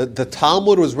the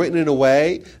Talmud was written in a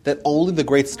way that only the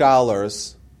great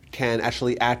scholars can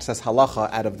actually access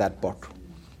halacha out of that book.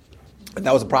 And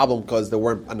that was a problem because there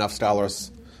weren't enough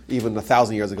scholars even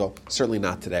 1,000 years ago. Certainly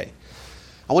not today.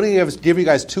 I want to give you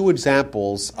guys 2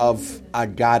 examples of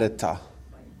Agarata.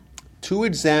 2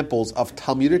 examples of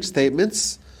Talmudic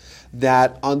statements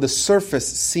that on the surface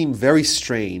seem very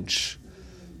strange.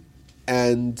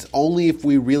 And only if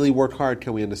we really work hard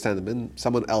can we understand them. And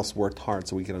someone else worked hard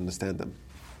so we can understand them.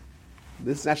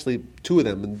 This is actually 2 of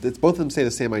them, and both of them say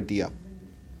the same idea.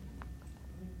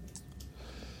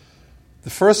 The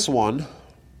first one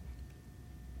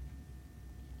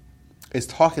is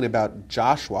talking about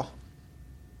Joshua.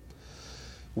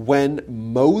 When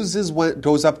Moses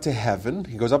goes up to heaven,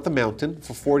 he goes up the mountain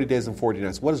for 40 days and 40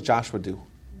 nights. What does Joshua do?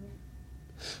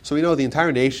 So we know the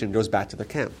entire nation goes back to their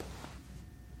camp.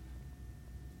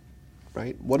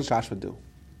 Right? What does Joshua do?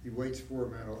 He waits for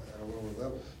him at a lower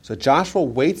level. So Joshua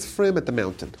waits for him at the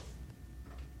mountain.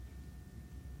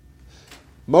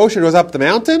 Moshe goes up the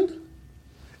mountain.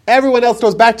 Everyone else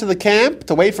goes back to the camp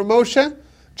to wait for Moshe.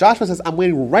 Joshua says, I'm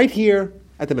waiting right here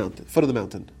at the mountain, foot of the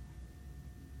mountain.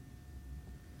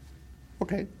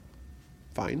 Okay,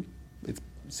 fine. It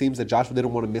seems that Joshua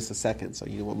didn't want to miss a second. So,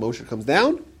 when Moshe comes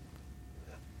down,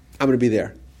 I'm going to be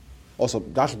there. Also,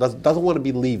 Joshua doesn't want to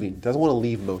be leaving. Doesn't want to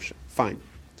leave Moshe. Fine.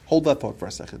 Hold that thought for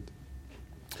a second.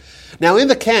 Now, in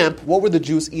the camp, what were the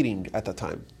Jews eating at that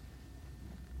time?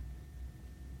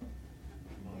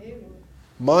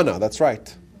 Manna, that's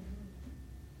right.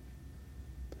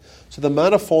 So the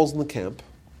manna falls in the camp,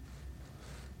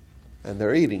 and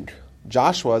they're eating.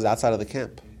 Joshua is outside of the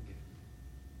camp.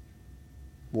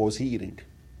 What was he eating?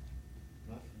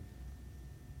 Nothing.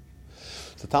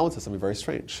 So the Talmud says something very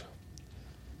strange.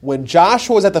 When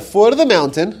Joshua was at the foot of the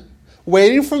mountain,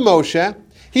 waiting for Moshe,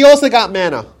 he also got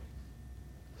manna.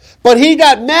 But he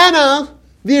got manna,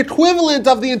 the equivalent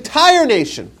of the entire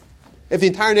nation. If the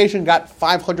entire nation got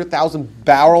 500,000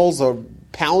 barrels or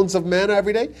pounds of manna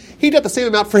every day, he got the same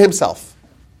amount for himself.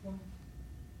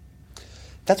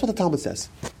 That's what the Talmud says.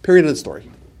 Period of the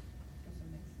story.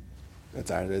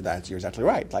 You're exactly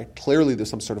right. Like, clearly there's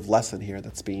some sort of lesson here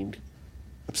that's being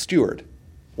obscured.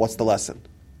 What's the lesson?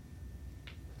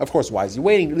 Of course, why is he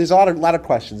waiting? There's a lot of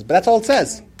questions, but that's all it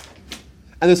says.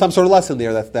 And there's some sort of lesson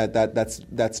there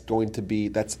that's going to be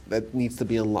that needs to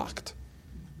be unlocked.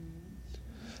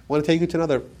 I want to take you to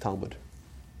another Talmud.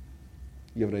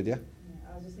 You have an idea?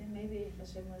 I was just saying maybe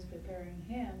Hashem was preparing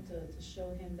him to show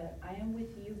him that I am with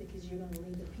you because you're going to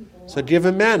lead the people. So give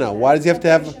him manna. Why does he have to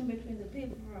have? Between the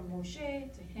people, from Moshe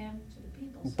to him to the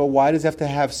people. But why does he have to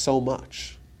have so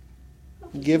much?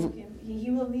 Give. He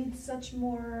will need such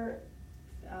more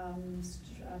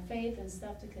faith and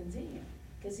stuff to continue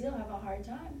because he'll have a hard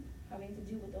time having to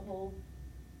deal with the whole.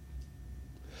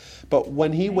 But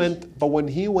when he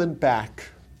went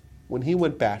back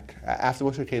after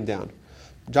Moshe came down,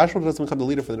 Joshua doesn't become the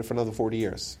leader for another 40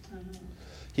 years.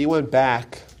 He went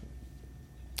back.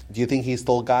 Do you think he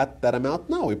still got that amount?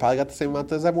 No, he probably got the same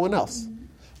amount as everyone else.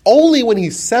 Only when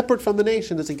he's separate from the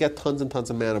nation does he get tons and tons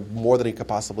of manna, more than he could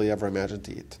possibly ever imagine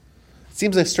to eat. It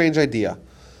seems like a strange idea.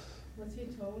 Was he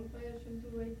told by Hashem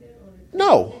to wait there? Or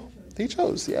No, he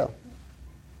chose, yeah.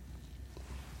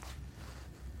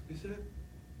 Is that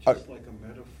just like a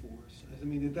metaphor? I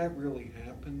mean, did that really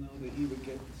happen though? That he would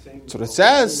get the same? That's what it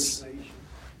says.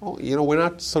 Well,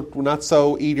 we're not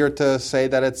so eager to say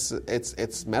that it's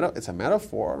a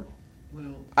metaphor.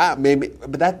 Well, maybe,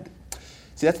 but that's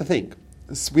the thing.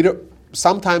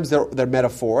 Sometimes they're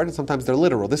metaphor and sometimes they're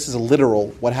literal. This is a literal.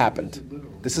 What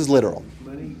happened? This is literal.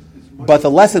 But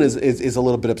the lesson is a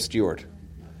little bit obscured.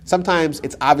 Sometimes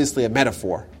it's obviously a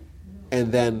metaphor.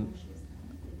 and then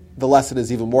the lesson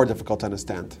is even more difficult to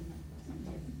understand.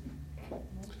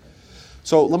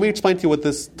 So let me explain to you what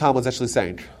this Talmud is actually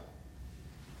saying.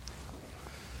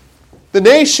 The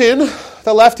nation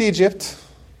that left Egypt,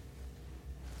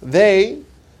 they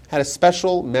had a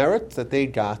special merit that they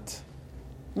got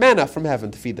manna from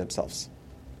heaven to feed themselves.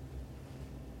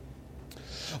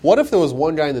 What if there was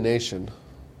one guy in the nation,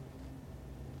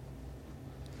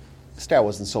 this guy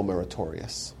wasn't so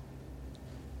meritorious?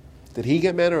 Did he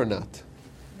get manna or not?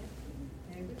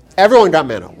 Everyone got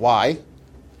manna. Why?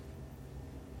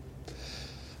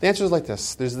 The answer is like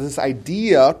this. There's this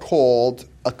idea called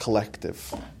a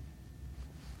collective,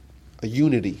 a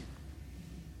unity.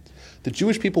 The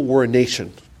Jewish people were a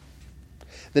nation.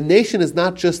 The nation is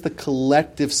not just the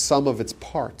collective sum of its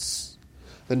parts.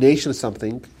 The nation is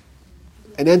something,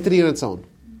 an entity on its own.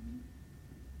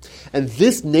 And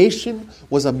this nation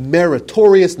was a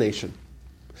meritorious nation.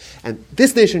 And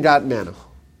this nation got manna.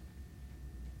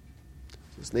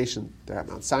 This nation, they're at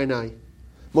Mount Sinai.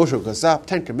 Moshe goes up,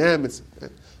 10 Commandments.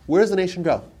 Where does the nation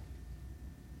go?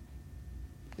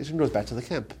 The nation goes back to the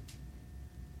camp.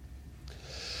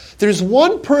 There's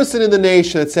one person in the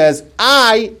nation that says,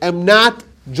 I am not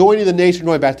joining the nation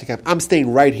going back to camp. I'm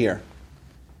staying right here.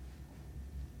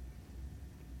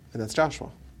 And that's Joshua.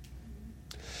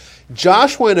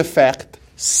 Joshua, in effect,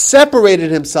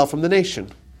 separated himself from the nation.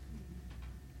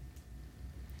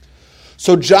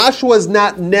 So Joshua is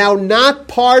not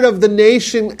part of the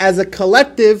nation as a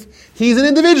collective. He's an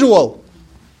individual.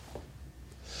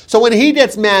 So when he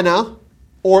gets manna,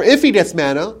 or if he gets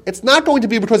manna, it's not going to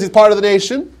be because he's part of the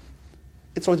nation.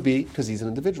 It's going to be because he's an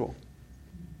individual.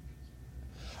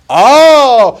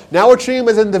 Oh, now we're treating him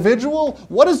as an individual?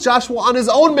 What does Joshua on his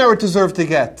own merit deserve to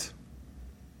get?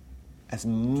 As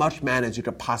much manna as you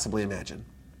could possibly imagine.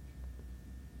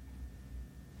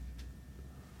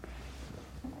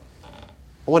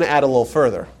 I want to add a little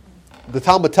further. The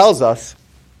Talmud tells us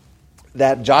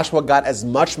that Joshua got as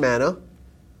much manna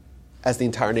as the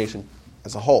entire nation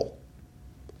as a whole.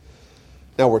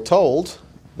 Now we're told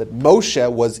that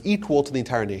Moshe was equal to the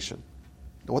entire nation.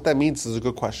 Now what that means is a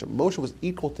good question. Moshe was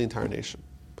equal to the entire nation.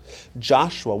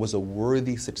 Joshua was a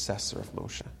worthy successor of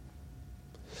Moshe.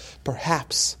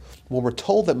 Perhaps when we're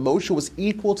told that Moshe was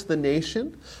equal to the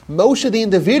nation, Moshe the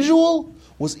individual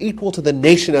was equal to the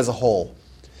nation as a whole.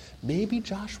 Maybe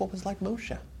Joshua was like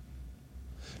Moshe.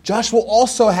 Joshua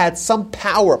also had some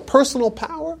power, personal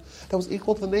power, that was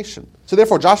equal to the nation. So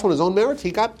therefore, Joshua on his own merit, he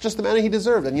got just the manna he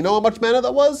deserved. And you know how much manna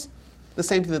that was? The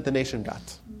same thing that the nation got.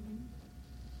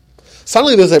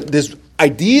 Suddenly there's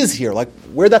ideas here, like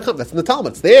where'd that come? That's in the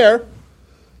Talmud. It's there,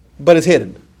 but it's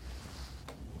hidden.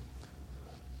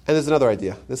 And there's another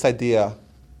idea. This idea,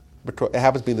 it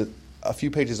happens to be a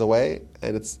few pages away,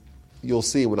 and you'll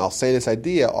see when I'll say this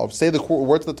idea, I'll say the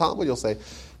words of the Talmud, you'll say,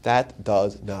 that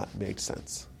does not make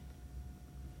sense.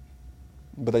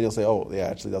 But then you'll say, oh, yeah,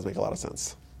 it actually does make a lot of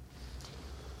sense.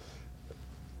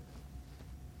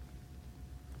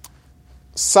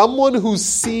 Someone who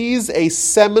sees a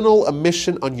seminal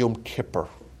emission on Yom Kippur.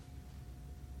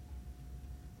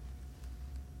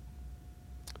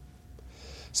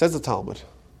 Says the Talmud,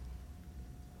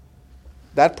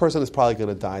 that person is probably going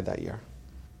to die that year.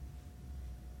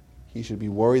 He should be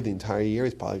worried the entire year.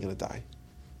 He's probably going to die.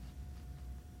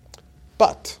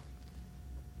 But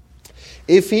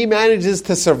if he manages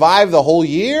to survive the whole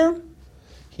year,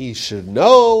 he should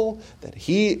know that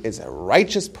he is a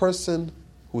righteous person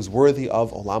who's worthy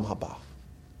of Olam Haba.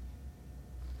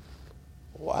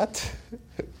 What?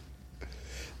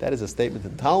 That is a statement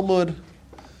in Talmud,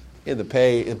 in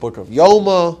the book of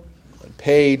Yoma, on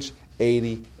page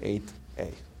 88a.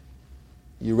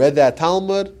 You read that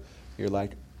Talmud, you're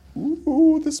like,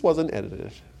 ooh, this wasn't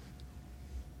edited.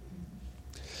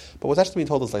 But what's actually being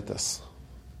told is like this.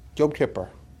 Yom Kippur.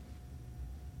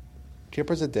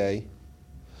 Kippur is a day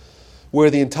where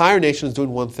the entire nation is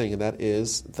doing one thing, and that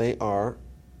is they are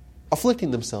afflicting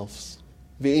themselves.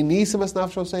 You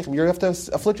have to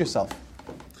afflict yourself.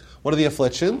 What are the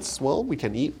afflictions? Well, we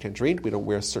can eat, we can drink, we don't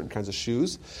wear certain kinds of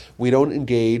shoes, we don't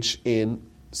engage in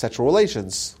sexual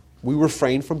relations, we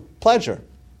refrain from pleasure.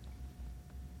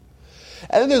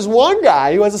 And then there's one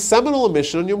guy who has a seminal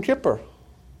emission on Yom Kippur.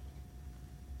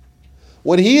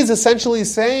 What he is essentially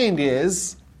saying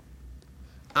is,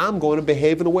 I'm going to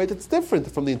behave in a way that's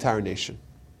different from the entire nation.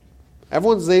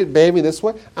 Everyone's behaving this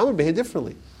way, I'm going to behave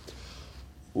differently.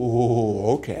 Ooh,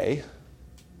 okay.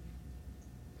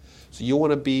 So you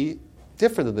want to be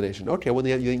different than the nation. Okay, well,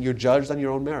 you're judged on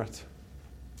your own merit.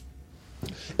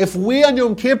 If we on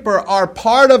Yom Kippur are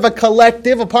part of a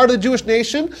collective, a part of the Jewish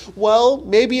nation, well,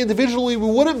 maybe individually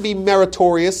we wouldn't be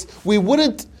meritorious. We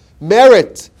wouldn't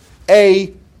merit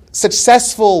a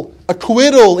successful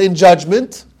acquittal in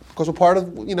judgment, because we're part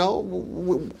of,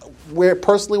 we're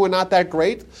personally we're not that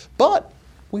great, but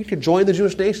we could join the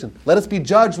Jewish nation. Let us be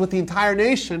judged with the entire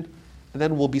nation, and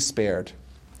then we'll be spared.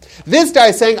 This guy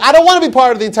is saying, I don't want to be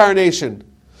part of the entire nation.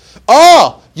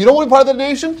 Oh, you don't want to be part of the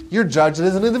nation? You're judged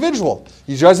as an individual.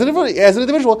 You're judged as an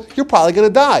individual, you're probably going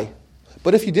to die.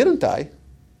 But if you didn't die,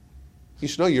 you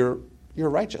should know you're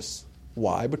righteous.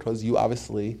 Why? Because you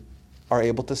obviously are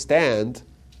able to stand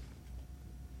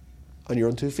on your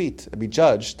own 2 feet and be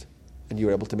judged, and you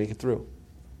were able to make it through.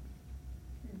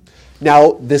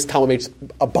 Now, this Talmud makes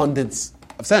abundance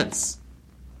of sense.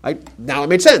 Right? Now it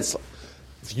makes sense.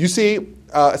 If you see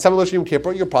a celebration of Yom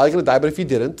Kippur, you're probably going to die, but if you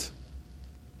didn't,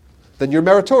 then you're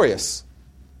meritorious.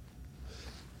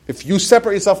 If you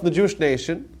separate yourself from the Jewish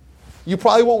nation, you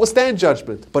probably won't withstand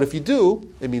judgment. But if you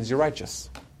do, it means you're righteous.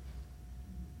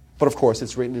 But of course,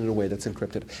 it's written in a way that's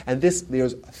encrypted. And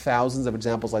there's thousands of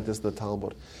examples like this in the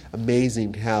Talmud.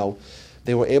 Amazing how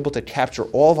they were able to capture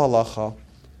all of halacha.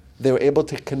 They were able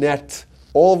to connect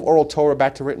all of oral Torah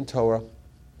back to written Torah.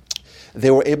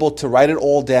 They were able to write it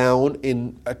all down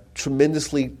in a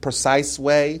tremendously precise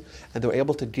way, and they were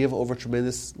able to give over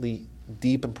tremendously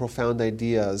deep and profound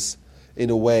ideas in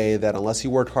a way that unless you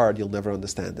work hard, you'll never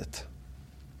understand it.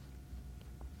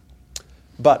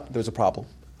 But there's a problem,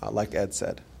 like Ed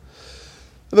said.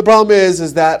 And the problem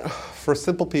is that for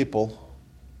simple people,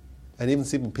 and even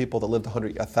simple people that lived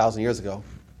 1,000 years ago,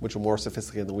 which were more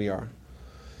sophisticated than we are,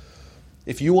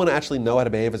 if you want to actually know how to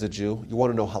behave as a Jew, you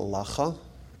want to know halacha,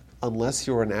 unless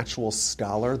you're an actual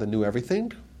scholar that knew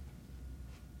everything,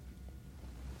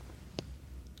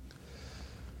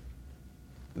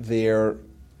 it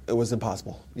was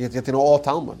impossible. You have to know all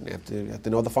Talmud. You have to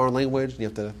know the foreign language. You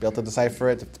have to be able to decipher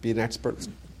it. You have to be an expert. It's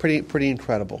pretty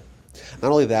incredible.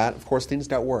 Not only that, of course, things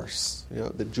got worse.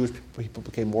 The Jewish people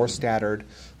became more scattered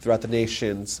throughout the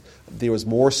nations. There was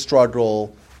more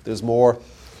struggle. There was more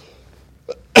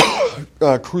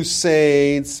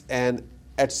crusades and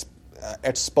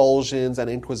expulsions and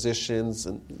inquisitions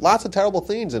and lots of terrible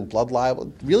things and blood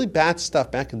libel, really bad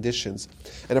stuff, bad conditions.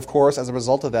 And of course, as a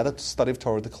result of that, the study of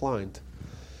Torah declined.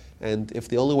 And if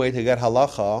the only way to get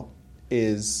halacha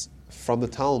is from the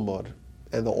Talmud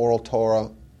and the oral Torah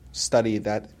study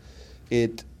that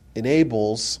it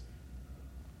enables,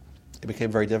 it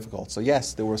became very difficult. So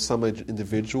yes, there were some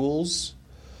individuals,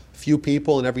 few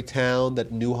people in every town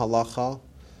that knew halacha,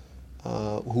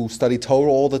 who studied Torah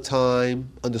all the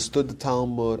time, understood the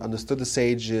Talmud, understood the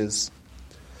sages.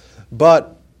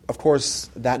 But, of course,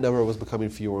 that number was becoming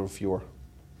fewer and fewer.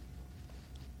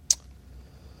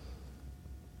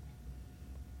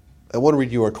 I want to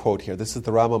read you a quote here. This is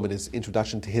the Rambam in his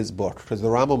introduction to his book, because the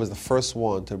Rambam is the first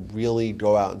one to really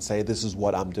go out and say, this is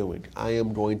what I'm doing. I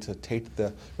am going to take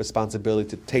the responsibility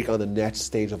to take on the next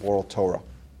stage of oral Torah.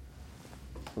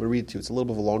 I'm going to read it to you. It's a little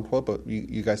bit of a long quote, but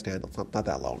you guys can handle it. It's not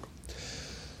that long.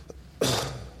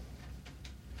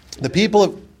 The people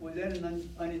of... Was that an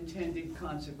unintended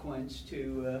consequence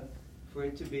for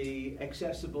it to be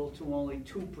accessible to only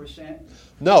 2%?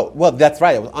 No, well, that's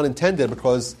right. It was unintended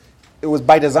because it was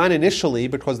by design initially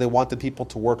because they wanted people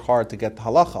to work hard to get the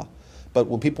halacha. But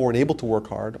when people weren't able to work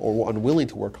hard or were unwilling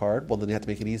to work hard, well, then they had to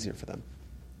make it easier for them.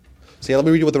 So let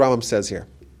me read you what the Rambam says here.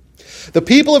 The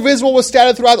people of Israel were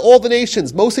scattered throughout all the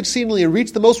nations, most exceedingly, and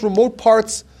reached the most remote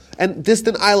parts and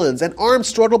distant islands, and armed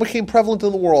struggle became prevalent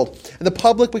in the world, and the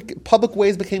public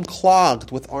ways became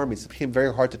clogged with armies. It became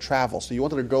very hard to travel. So you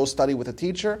wanted to go study with a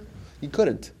teacher? You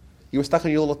couldn't. You were stuck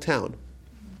in your little town.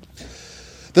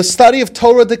 The study of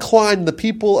Torah declined, and the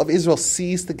people of Israel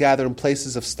ceased to gather in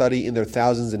places of study in their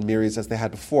thousands and myriads as they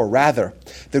had before. Rather,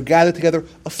 there gathered together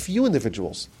a few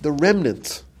individuals, the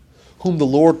remnant, whom the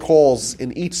Lord calls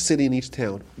in each city and each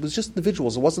town. It was just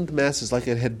individuals. It wasn't the masses like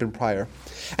it had been prior.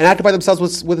 And acted by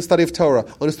themselves with the study of Torah,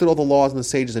 understood all the laws and the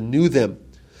sages, and knew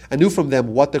from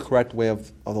them what the correct way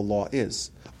of the law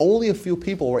is. Only a few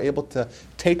people were able to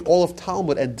take all of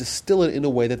Talmud and distill it in a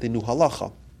way that they knew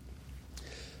halacha.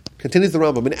 Continues the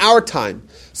Rambam. In our time,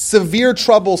 severe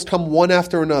troubles come one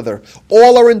after another.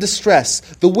 All are in distress.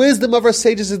 The wisdom of our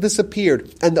sages has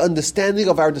disappeared, and the understanding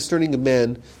of our discerning of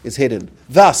man is hidden.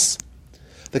 Thus,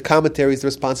 the commentaries, the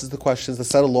responses to the questions, the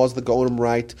settled laws of the Gaonim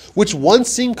right, which once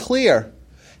seemed clear,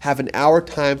 have in our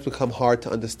times become hard to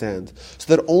understand,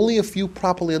 so that only a few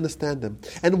properly understand them.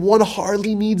 And one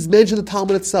hardly needs mention the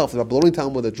Talmud itself, the Babylonian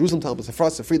Talmud, the Jerusalem Talmud, the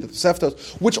Sefer, the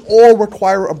Toseftos, which all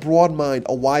require a broad mind,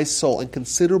 a wise soul, and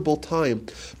considerable time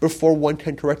before one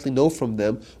can correctly know from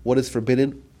them what is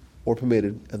forbidden or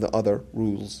permitted and the other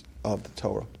rules of the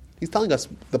Torah. He's telling us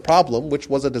the problem, which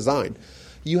was a design.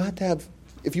 You had to have,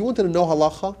 if you wanted to know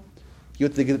halacha, You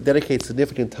have to dedicate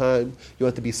significant time. You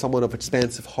have to be someone of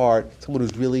expansive heart, someone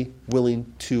who's really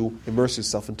willing to immerse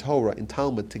yourself in Torah, in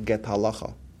Talmud, to get to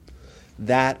halacha.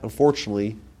 That,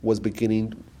 unfortunately, was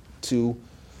beginning to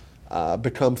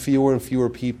become fewer and fewer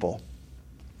people.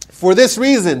 For this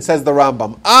reason, says the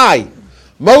Rambam, I,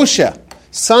 Moshe,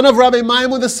 son of Rabbi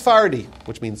Maimon the Sephardi,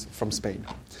 which means from Spain,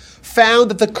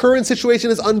 found that the current situation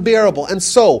is unbearable, and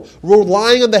so,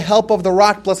 relying on the help of the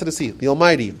rock, blessed is He, the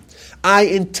Almighty, I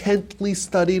intently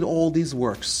studied all these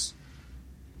works.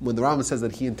 When the Rambam says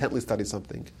that he intently studied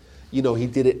something, he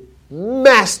did it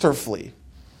masterfully.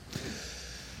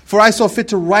 For I saw fit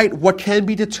to write what can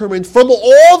be determined from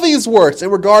all these works in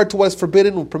regard to what is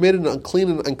forbidden and permitted and unclean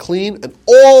and unclean, and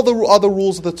all the other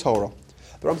rules of the Torah.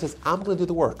 The Rambam says, I'm going to do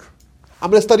the work.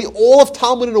 I'm going to study all of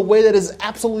Talmud in a way that is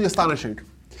absolutely astonishing.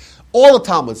 All the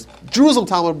Talmuds, Jerusalem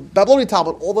Talmud, Babylonian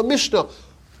Talmud, all the Mishnah,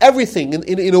 everything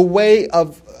in a way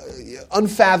of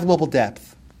unfathomable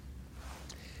depth.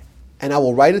 And I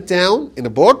will write it down in a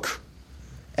book,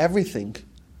 everything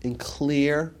in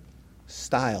clear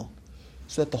style,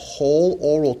 so that the whole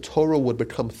oral Torah would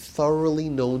become thoroughly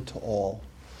known to all.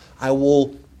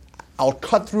 I'll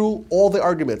cut through all the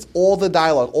arguments, all the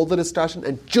dialogue, all the discussion,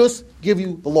 and just give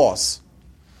you the laws.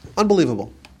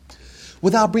 Unbelievable.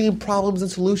 Without bringing problems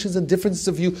and solutions and differences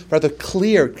of view, rather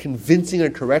clear, convincing,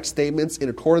 and correct statements in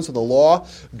accordance with the law,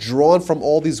 drawn from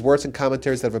all these words and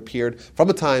commentaries that have appeared from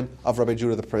the time of Rabbi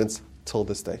Judah the Prince till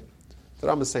this day. The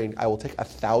Rambam is saying, I will take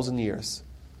 1,000 years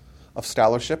of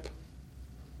scholarship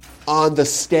on the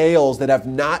scales that have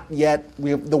not yet,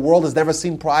 the world has never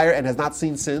seen prior and has not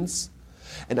seen since,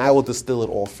 and I will distill it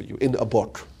all for you in a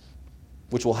book,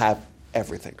 which will have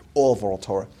everything, all of oral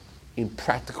Torah, in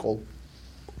practical,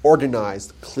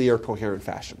 organized, clear, coherent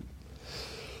fashion.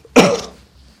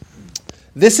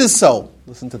 This is so,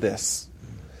 listen to this,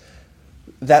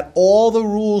 that all the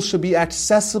rules should be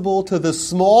accessible to the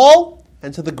small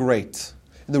and to the great,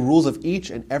 in the rules of each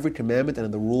and every commandment and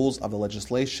in the rules of the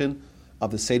legislation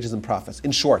of the sages and prophets.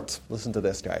 In short, listen to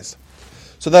this, guys,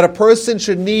 so that a person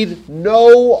should need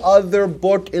no other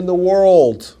book in the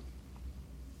world,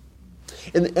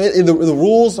 in the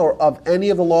rules or of any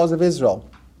of the laws of Israel,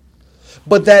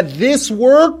 but that this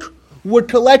work would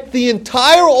collect the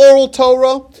entire oral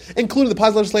Torah, including the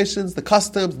positive legislations, the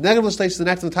customs, negative legislations, and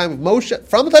acts of the time of Moshe,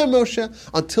 from the time of Moshe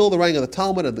until the writing of the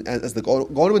Talmud, as the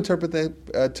Gonim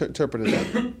interpreted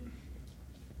them.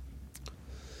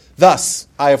 Thus,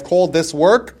 I have called this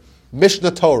work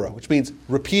Mishnah Torah, which means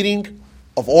repeating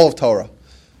of all of Torah.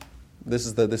 This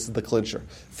is the clincher.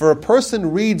 For a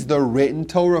person reads the written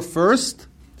Torah first,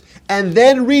 and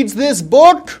then reads this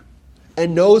book,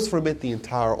 and knows from it the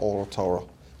entire oral Torah,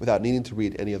 without needing to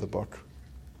read any other book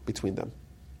between them.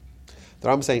 The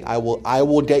Rambam is saying, I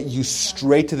will get you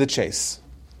straight to the chase.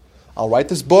 I'll write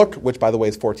this book, which by the way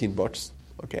is 14 books,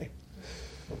 okay,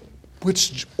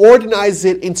 which organizes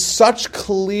it in such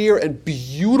clear and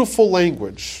beautiful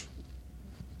language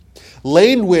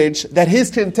that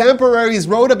his contemporaries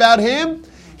wrote about him.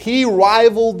 He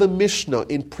rivaled the Mishnah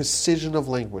in precision of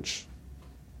language.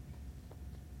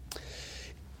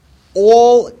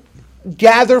 All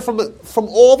gather from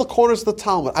all the corners of the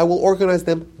Talmud. I will organize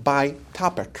them by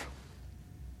topic,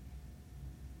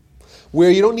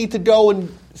 where you don't need to go and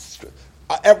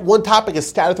one topic is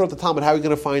scattered throughout the Talmud. How are you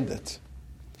going to find it?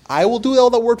 I will do all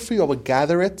that work for you. I will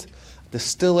gather it,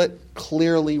 distill it,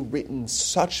 clearly written,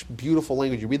 such beautiful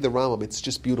language. You read the Rambam, it's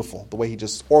just beautiful, the way he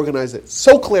just organized it.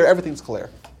 So clear, everything's clear.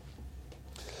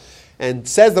 And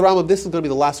says the Rambam, this is going to be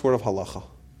the last word of halacha.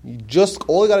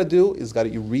 All you got to do is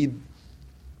you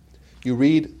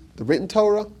read the written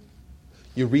Torah,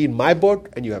 you read my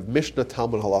book, and you have Mishnah,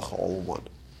 Talmud, Halacha all in one.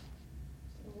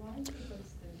 So why do people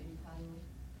study Talmud?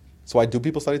 So why do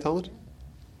people study Talmud?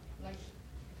 Like, if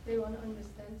they want to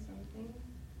understand something,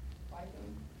 why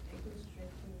don't they go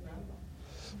straight to the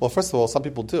Rambam? Well, first of all, some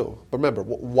people do. But remember,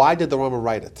 why did the Rambam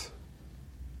write it?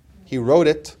 He wrote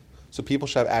it so people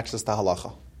should have access to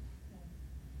Halacha.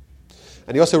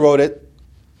 And he also wrote it,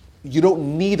 you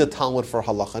don't need a Talmud for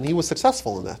Halacha, and he was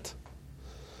successful in that.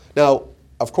 Now,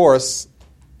 of course,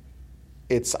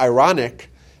 it's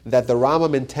ironic that the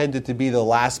Rambam intended to be the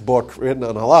last book written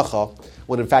on Halacha,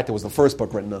 when in fact it was the first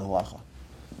book written on Halacha.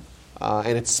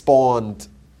 And it spawned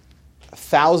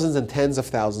thousands and tens of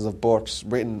thousands of books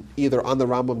written either on the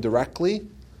Rambam directly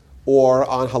or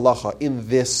on Halacha in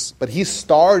this. But he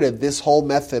started this whole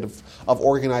method of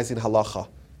organizing Halacha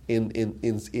in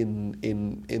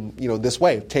this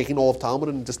way, taking all of Talmud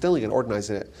and distilling it,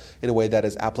 organizing it in a way that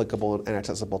is applicable and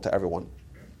accessible to everyone.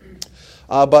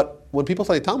 But when people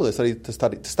study Talmud, they study to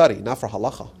study, not for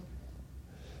halacha.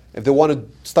 If they want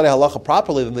to study halacha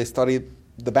properly, then they study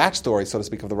the backstory, so to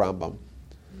speak, of the Rambam.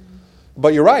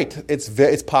 But you're right.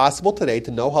 It's possible today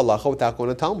to know halacha without going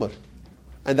to Talmud.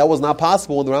 And that was not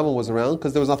possible when the Rambam was around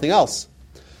because there was nothing else.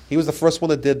 He was the first one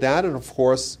that did that, and of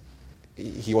course,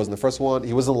 he wasn't the first one.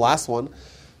 He wasn't the last one.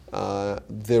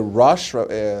 The Rush,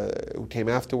 who came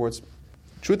afterwards,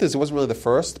 truth is, he wasn't really the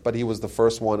first, but he was the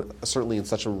first one, certainly in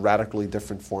such a radically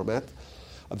different format.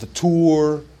 The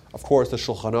Tur, of course, the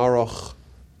Shulchan Aruch,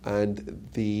 and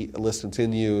the list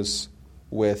continues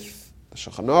with the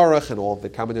Shulchan Aruch and all the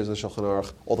commentaries of the Shulchan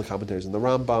Aruch, all the commentaries in the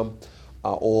Rambam,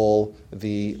 all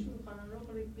the...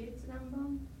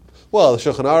 Well, the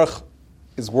Shulchan Aruch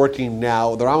is working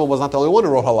now. The Rambam was not the only one who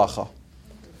wrote halacha.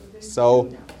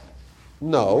 So,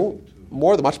 no,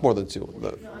 much more than two. No,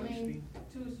 I mean,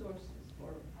 two sources for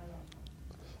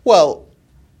halacha. Well,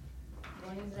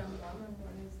 One is Rambam and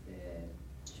one is the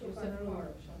Shulchan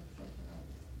Aruch.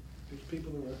 There's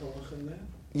people who write halacha in that?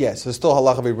 yes, there's still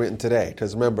halacha being written today.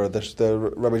 Because remember,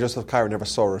 the Rabbi Joseph Cairo never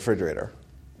saw a refrigerator.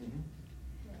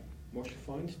 Moshe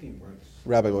Feinstein writes.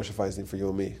 Rabbi Moshe Feinstein for you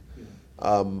and me.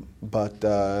 Yeah. But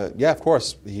of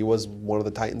course, he was one of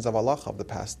the titans of halacha of the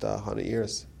past 100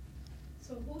 years.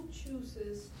 So who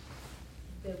chooses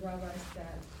the rabbis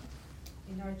that,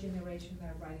 in our generation, that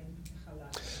are writing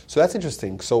halakha? So that's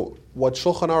interesting. So what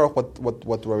Shulchan Aruch,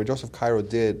 what Rabbi Joseph Cairo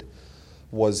did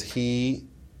was he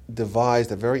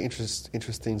devised a very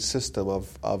interesting system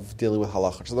of dealing with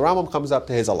halacha. So the Rambam comes up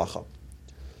to his halacha.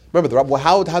 Remember, the Rambam,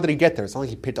 how did he get there? It's not like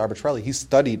he picked arbitrarily. He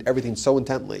studied everything so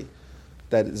intently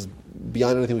that is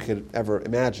beyond anything we could ever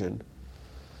imagine.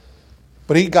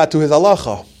 But he got to his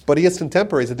halacha. But he has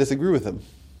contemporaries that disagree with him.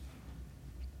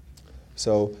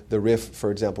 So the Rif,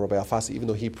 for example, Rabbi Alfasi, even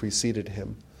though he preceded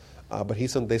him, but they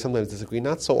sometimes disagree.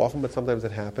 Not so often, but sometimes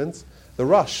it happens. The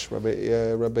Rush, Rabbi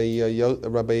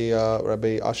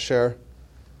Asher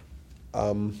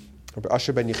ben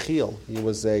Yechiel, he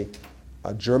was a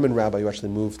German rabbi who actually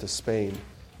moved to Spain.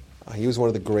 He was one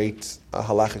of the great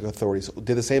halachic authorities.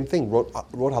 Did the same thing, wrote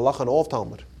halacha on all of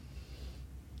Talmud.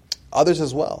 Others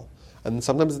as well. And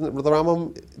sometimes the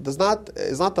Rambam is not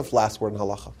the last word in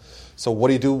halacha. So what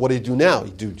do you do? What do you do now?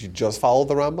 Do you just follow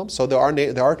the Rambam? So there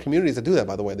are communities that do that.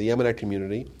 By the way, the Yemenite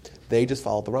community, they just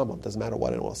follow the Rambam. Doesn't matter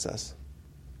what anyone else says.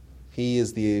 He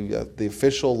is the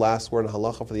official last word in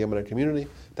halacha for the Yemenite community.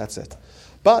 That's it.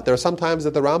 But there are some times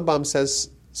that the Rambam says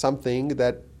something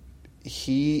that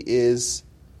he is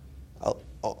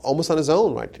almost on his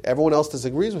own. Right? Everyone else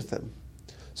disagrees with him.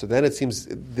 So then it seems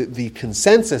the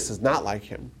consensus is not like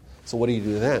him. So what do you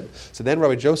do then? So then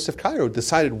Rabbi Joseph Cairo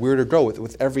decided where to go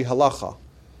with every halacha.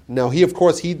 Now he, of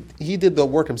course, he did the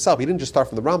work himself. He didn't just start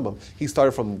from the Rambam. He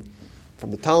started from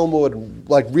the Talmud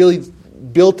and really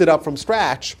built it up from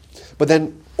scratch, but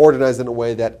then organized in a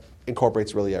way that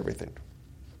incorporates really everything.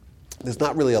 There's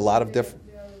not really a lot of difference.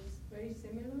 They are very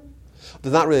similar.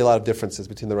 There's not really a lot of differences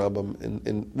between the Rambam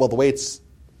and the way it's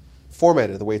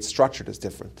formatted, the way it's structured is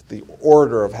different. The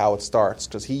order of how it starts,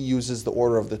 because he uses the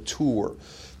order of the Tur.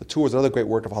 The Tur is another great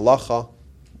work of halacha,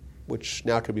 which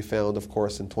now can be found, of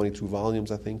course, in 22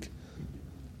 volumes, I think.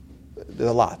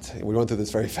 There's a lot. We're going through this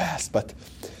very fast, but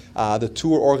the Tur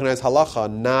organized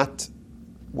halacha not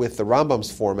with the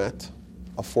Rambam's format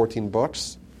of 14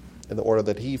 books in the order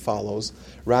that he follows.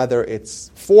 Rather, it's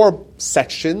 4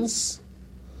 sections,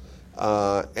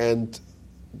 and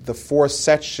the 4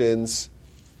 sections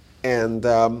and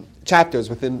chapters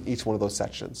within each one of those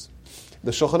sections. The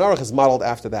Shulchan Aruch is modeled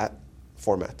after that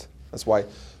format. That's why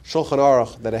Shulchan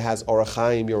Aruch, that it has Orach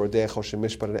Chaim, Yorodeh, Choshen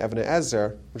Mishpat, and Evnei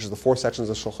Ezer, which is the 4 sections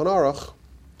of Shulchan Aruch,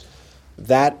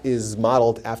 that is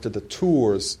modeled after the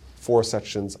Tur's 4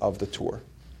 sections of the Tur.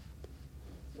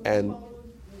 And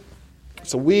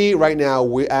so right now,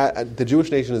 the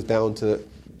Jewish nation is bound to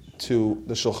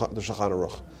the Shulchan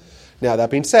Aruch. Now,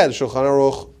 that being said, the Shulchan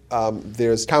Aruch,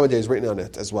 there's commentaries written on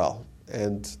it as well,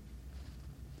 and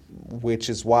which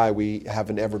is why we have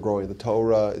an ever-growing. The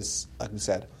Torah is, like we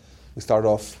said, we started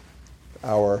off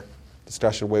our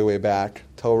discussion way back.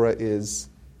 Torah is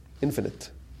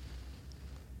infinite.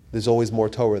 There's always more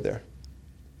Torah there.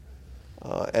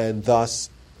 And thus,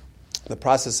 the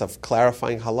process of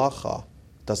clarifying halacha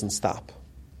doesn't stop.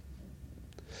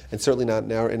 And certainly not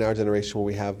in our generation where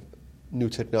we have new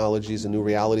technologies and new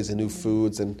realities and new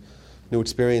foods and new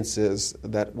experiences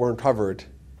that weren't covered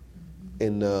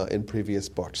in previous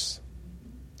books.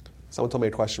 Someone told me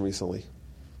a question recently.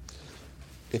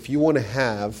 If you want to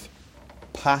have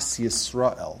Pas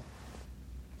Yisrael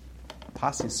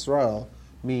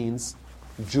means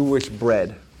Jewish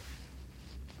bread.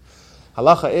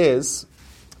 Halacha is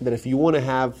that if you want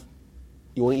to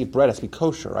eat bread, it has to be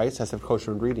kosher, right? It has to have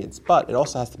kosher ingredients. But it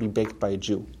also has to be baked by a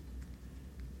Jew.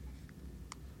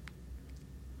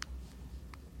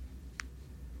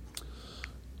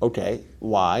 Okay,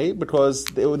 why? Because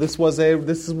this was a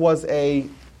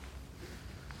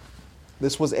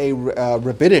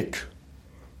rabbinic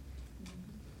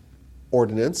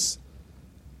ordinance,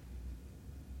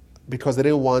 because they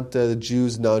didn't want the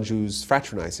Jews, non-Jews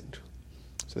fraternizing.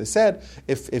 So they said,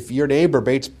 if your neighbor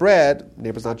bakes bread,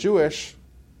 neighbor's not Jewish,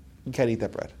 you can't eat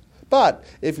that bread. But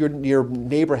if your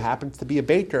neighbor happens to be a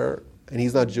baker and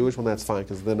he's not Jewish, well, that's fine,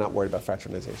 because they're not worried about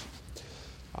fraternization.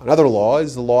 Another law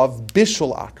is the law of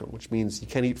bishul akum, which means you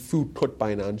can't eat food cooked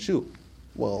by a non-Jew.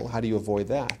 Well, how do you avoid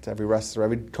that?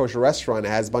 Every kosher restaurant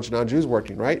has a bunch of non-Jews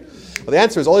working, right? Well, the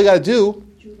answer is all you got to do.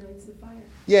 Jew lights the fire.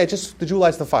 Yeah, just the Jew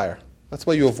lights the fire. That's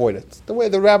why you avoid it. The way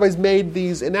the rabbis made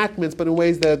these enactments, but in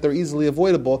ways that they're easily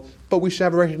avoidable. But we should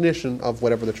have a recognition of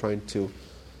whatever they're trying to,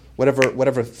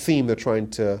 whatever theme they're trying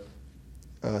to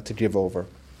give over.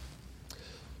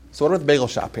 So what about the bagel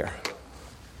shop here?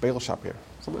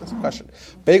 Someone asked a question.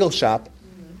 Bagel shop,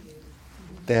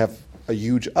 they have a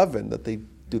huge oven that they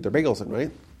do their bagels in,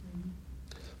 right?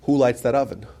 Who lights that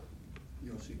oven?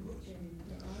 Yossi Gross.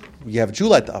 You have a Jew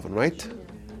light the oven, right?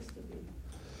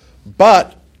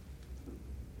 But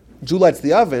Jew lights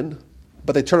the oven,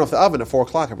 but they turn off the oven at 4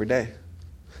 o'clock every day.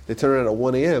 They turn it on at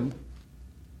 1 a.m.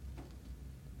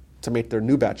 to make their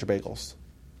new batch of bagels.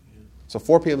 So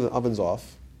 4 p.m. the oven's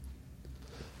off.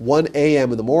 1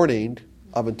 a.m. in the morning,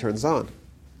 oven turns on.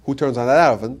 Who turns on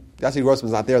that oven? Yossi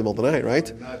Grossman's not there in the middle of the night,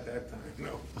 right? Not that time,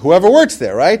 no. Whoever works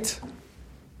there, right?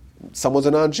 Someone's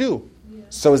a non-Jew. Yeah.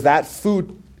 So is that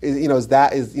food? Is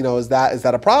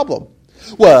that a problem?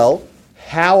 Well,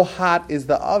 how hot is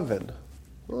the oven?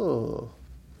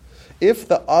 If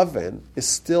the oven is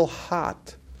still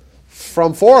hot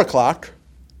from 4 o'clock,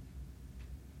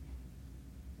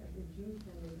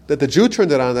 that the Jew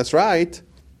turned it on, that's right.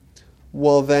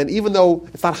 Well, then, even though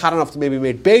it's not hot enough to maybe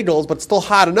make bagels, but it's still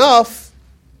hot enough,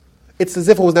 it's as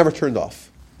if it was never turned off.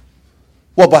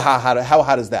 Well, but how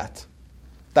hot is that?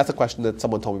 That's a question that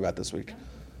someone told me about this week.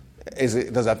 Does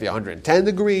it have to be 110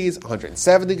 degrees,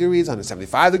 107 degrees,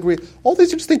 175 degrees? All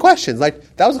these interesting questions.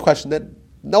 Like, that was a question that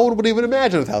no one would even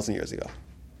imagine 1,000 years ago.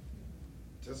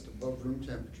 Just above room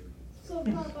temperature. So,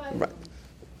 Rabbi, Right.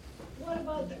 what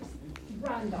about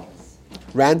Randall's?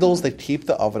 Randall's, they keep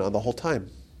the oven on the whole time.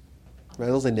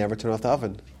 Randall's, they never turn off the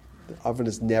oven. The oven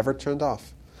is never turned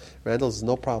off. Randall's is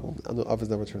no problem. The oven's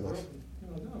never turned off.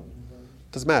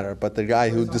 Doesn't matter. But the guy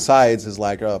who decides is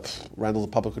like, Randall's a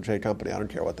publicly traded company. I don't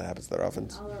care what happens to their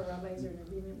ovens. All our rabbis are in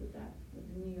agreement with that,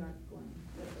 with the New York one.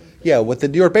 Yeah, with the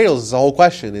New York bagels, is the whole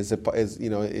question it's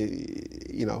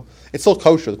still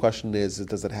kosher. The question is,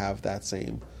 does it have that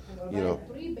same, The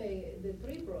Three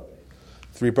Brothers.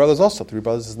 Three Brothers also. Three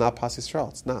Brothers is not Pas Yisrael.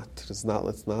 It's not. It's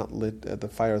not lit. The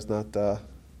fire is not.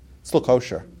 Still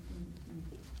kosher.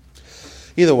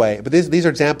 Either way, but these are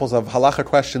examples of halacha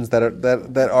questions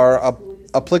that are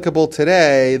applicable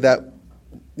today that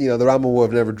the Rambam would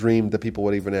have never dreamed that people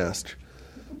would even ask.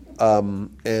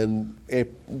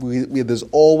 There's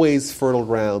always fertile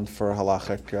ground for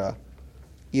halachic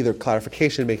either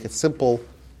clarification, make it simple.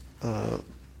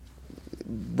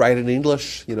 Write in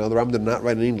English. The Rambam did not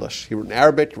write in English. He wrote in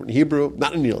Arabic, he wrote in Hebrew,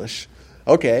 not in English.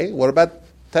 Okay, what about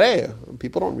today?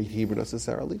 People don't read Hebrew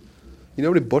necessarily. You know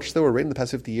how many books that were written in the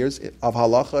past 50 years of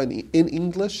halacha in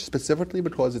English, specifically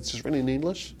because it's just written in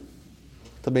English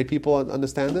to make people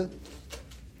understand it?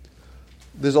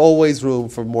 There's always room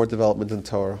for more development in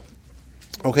Torah.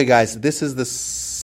 Okay, guys, this is the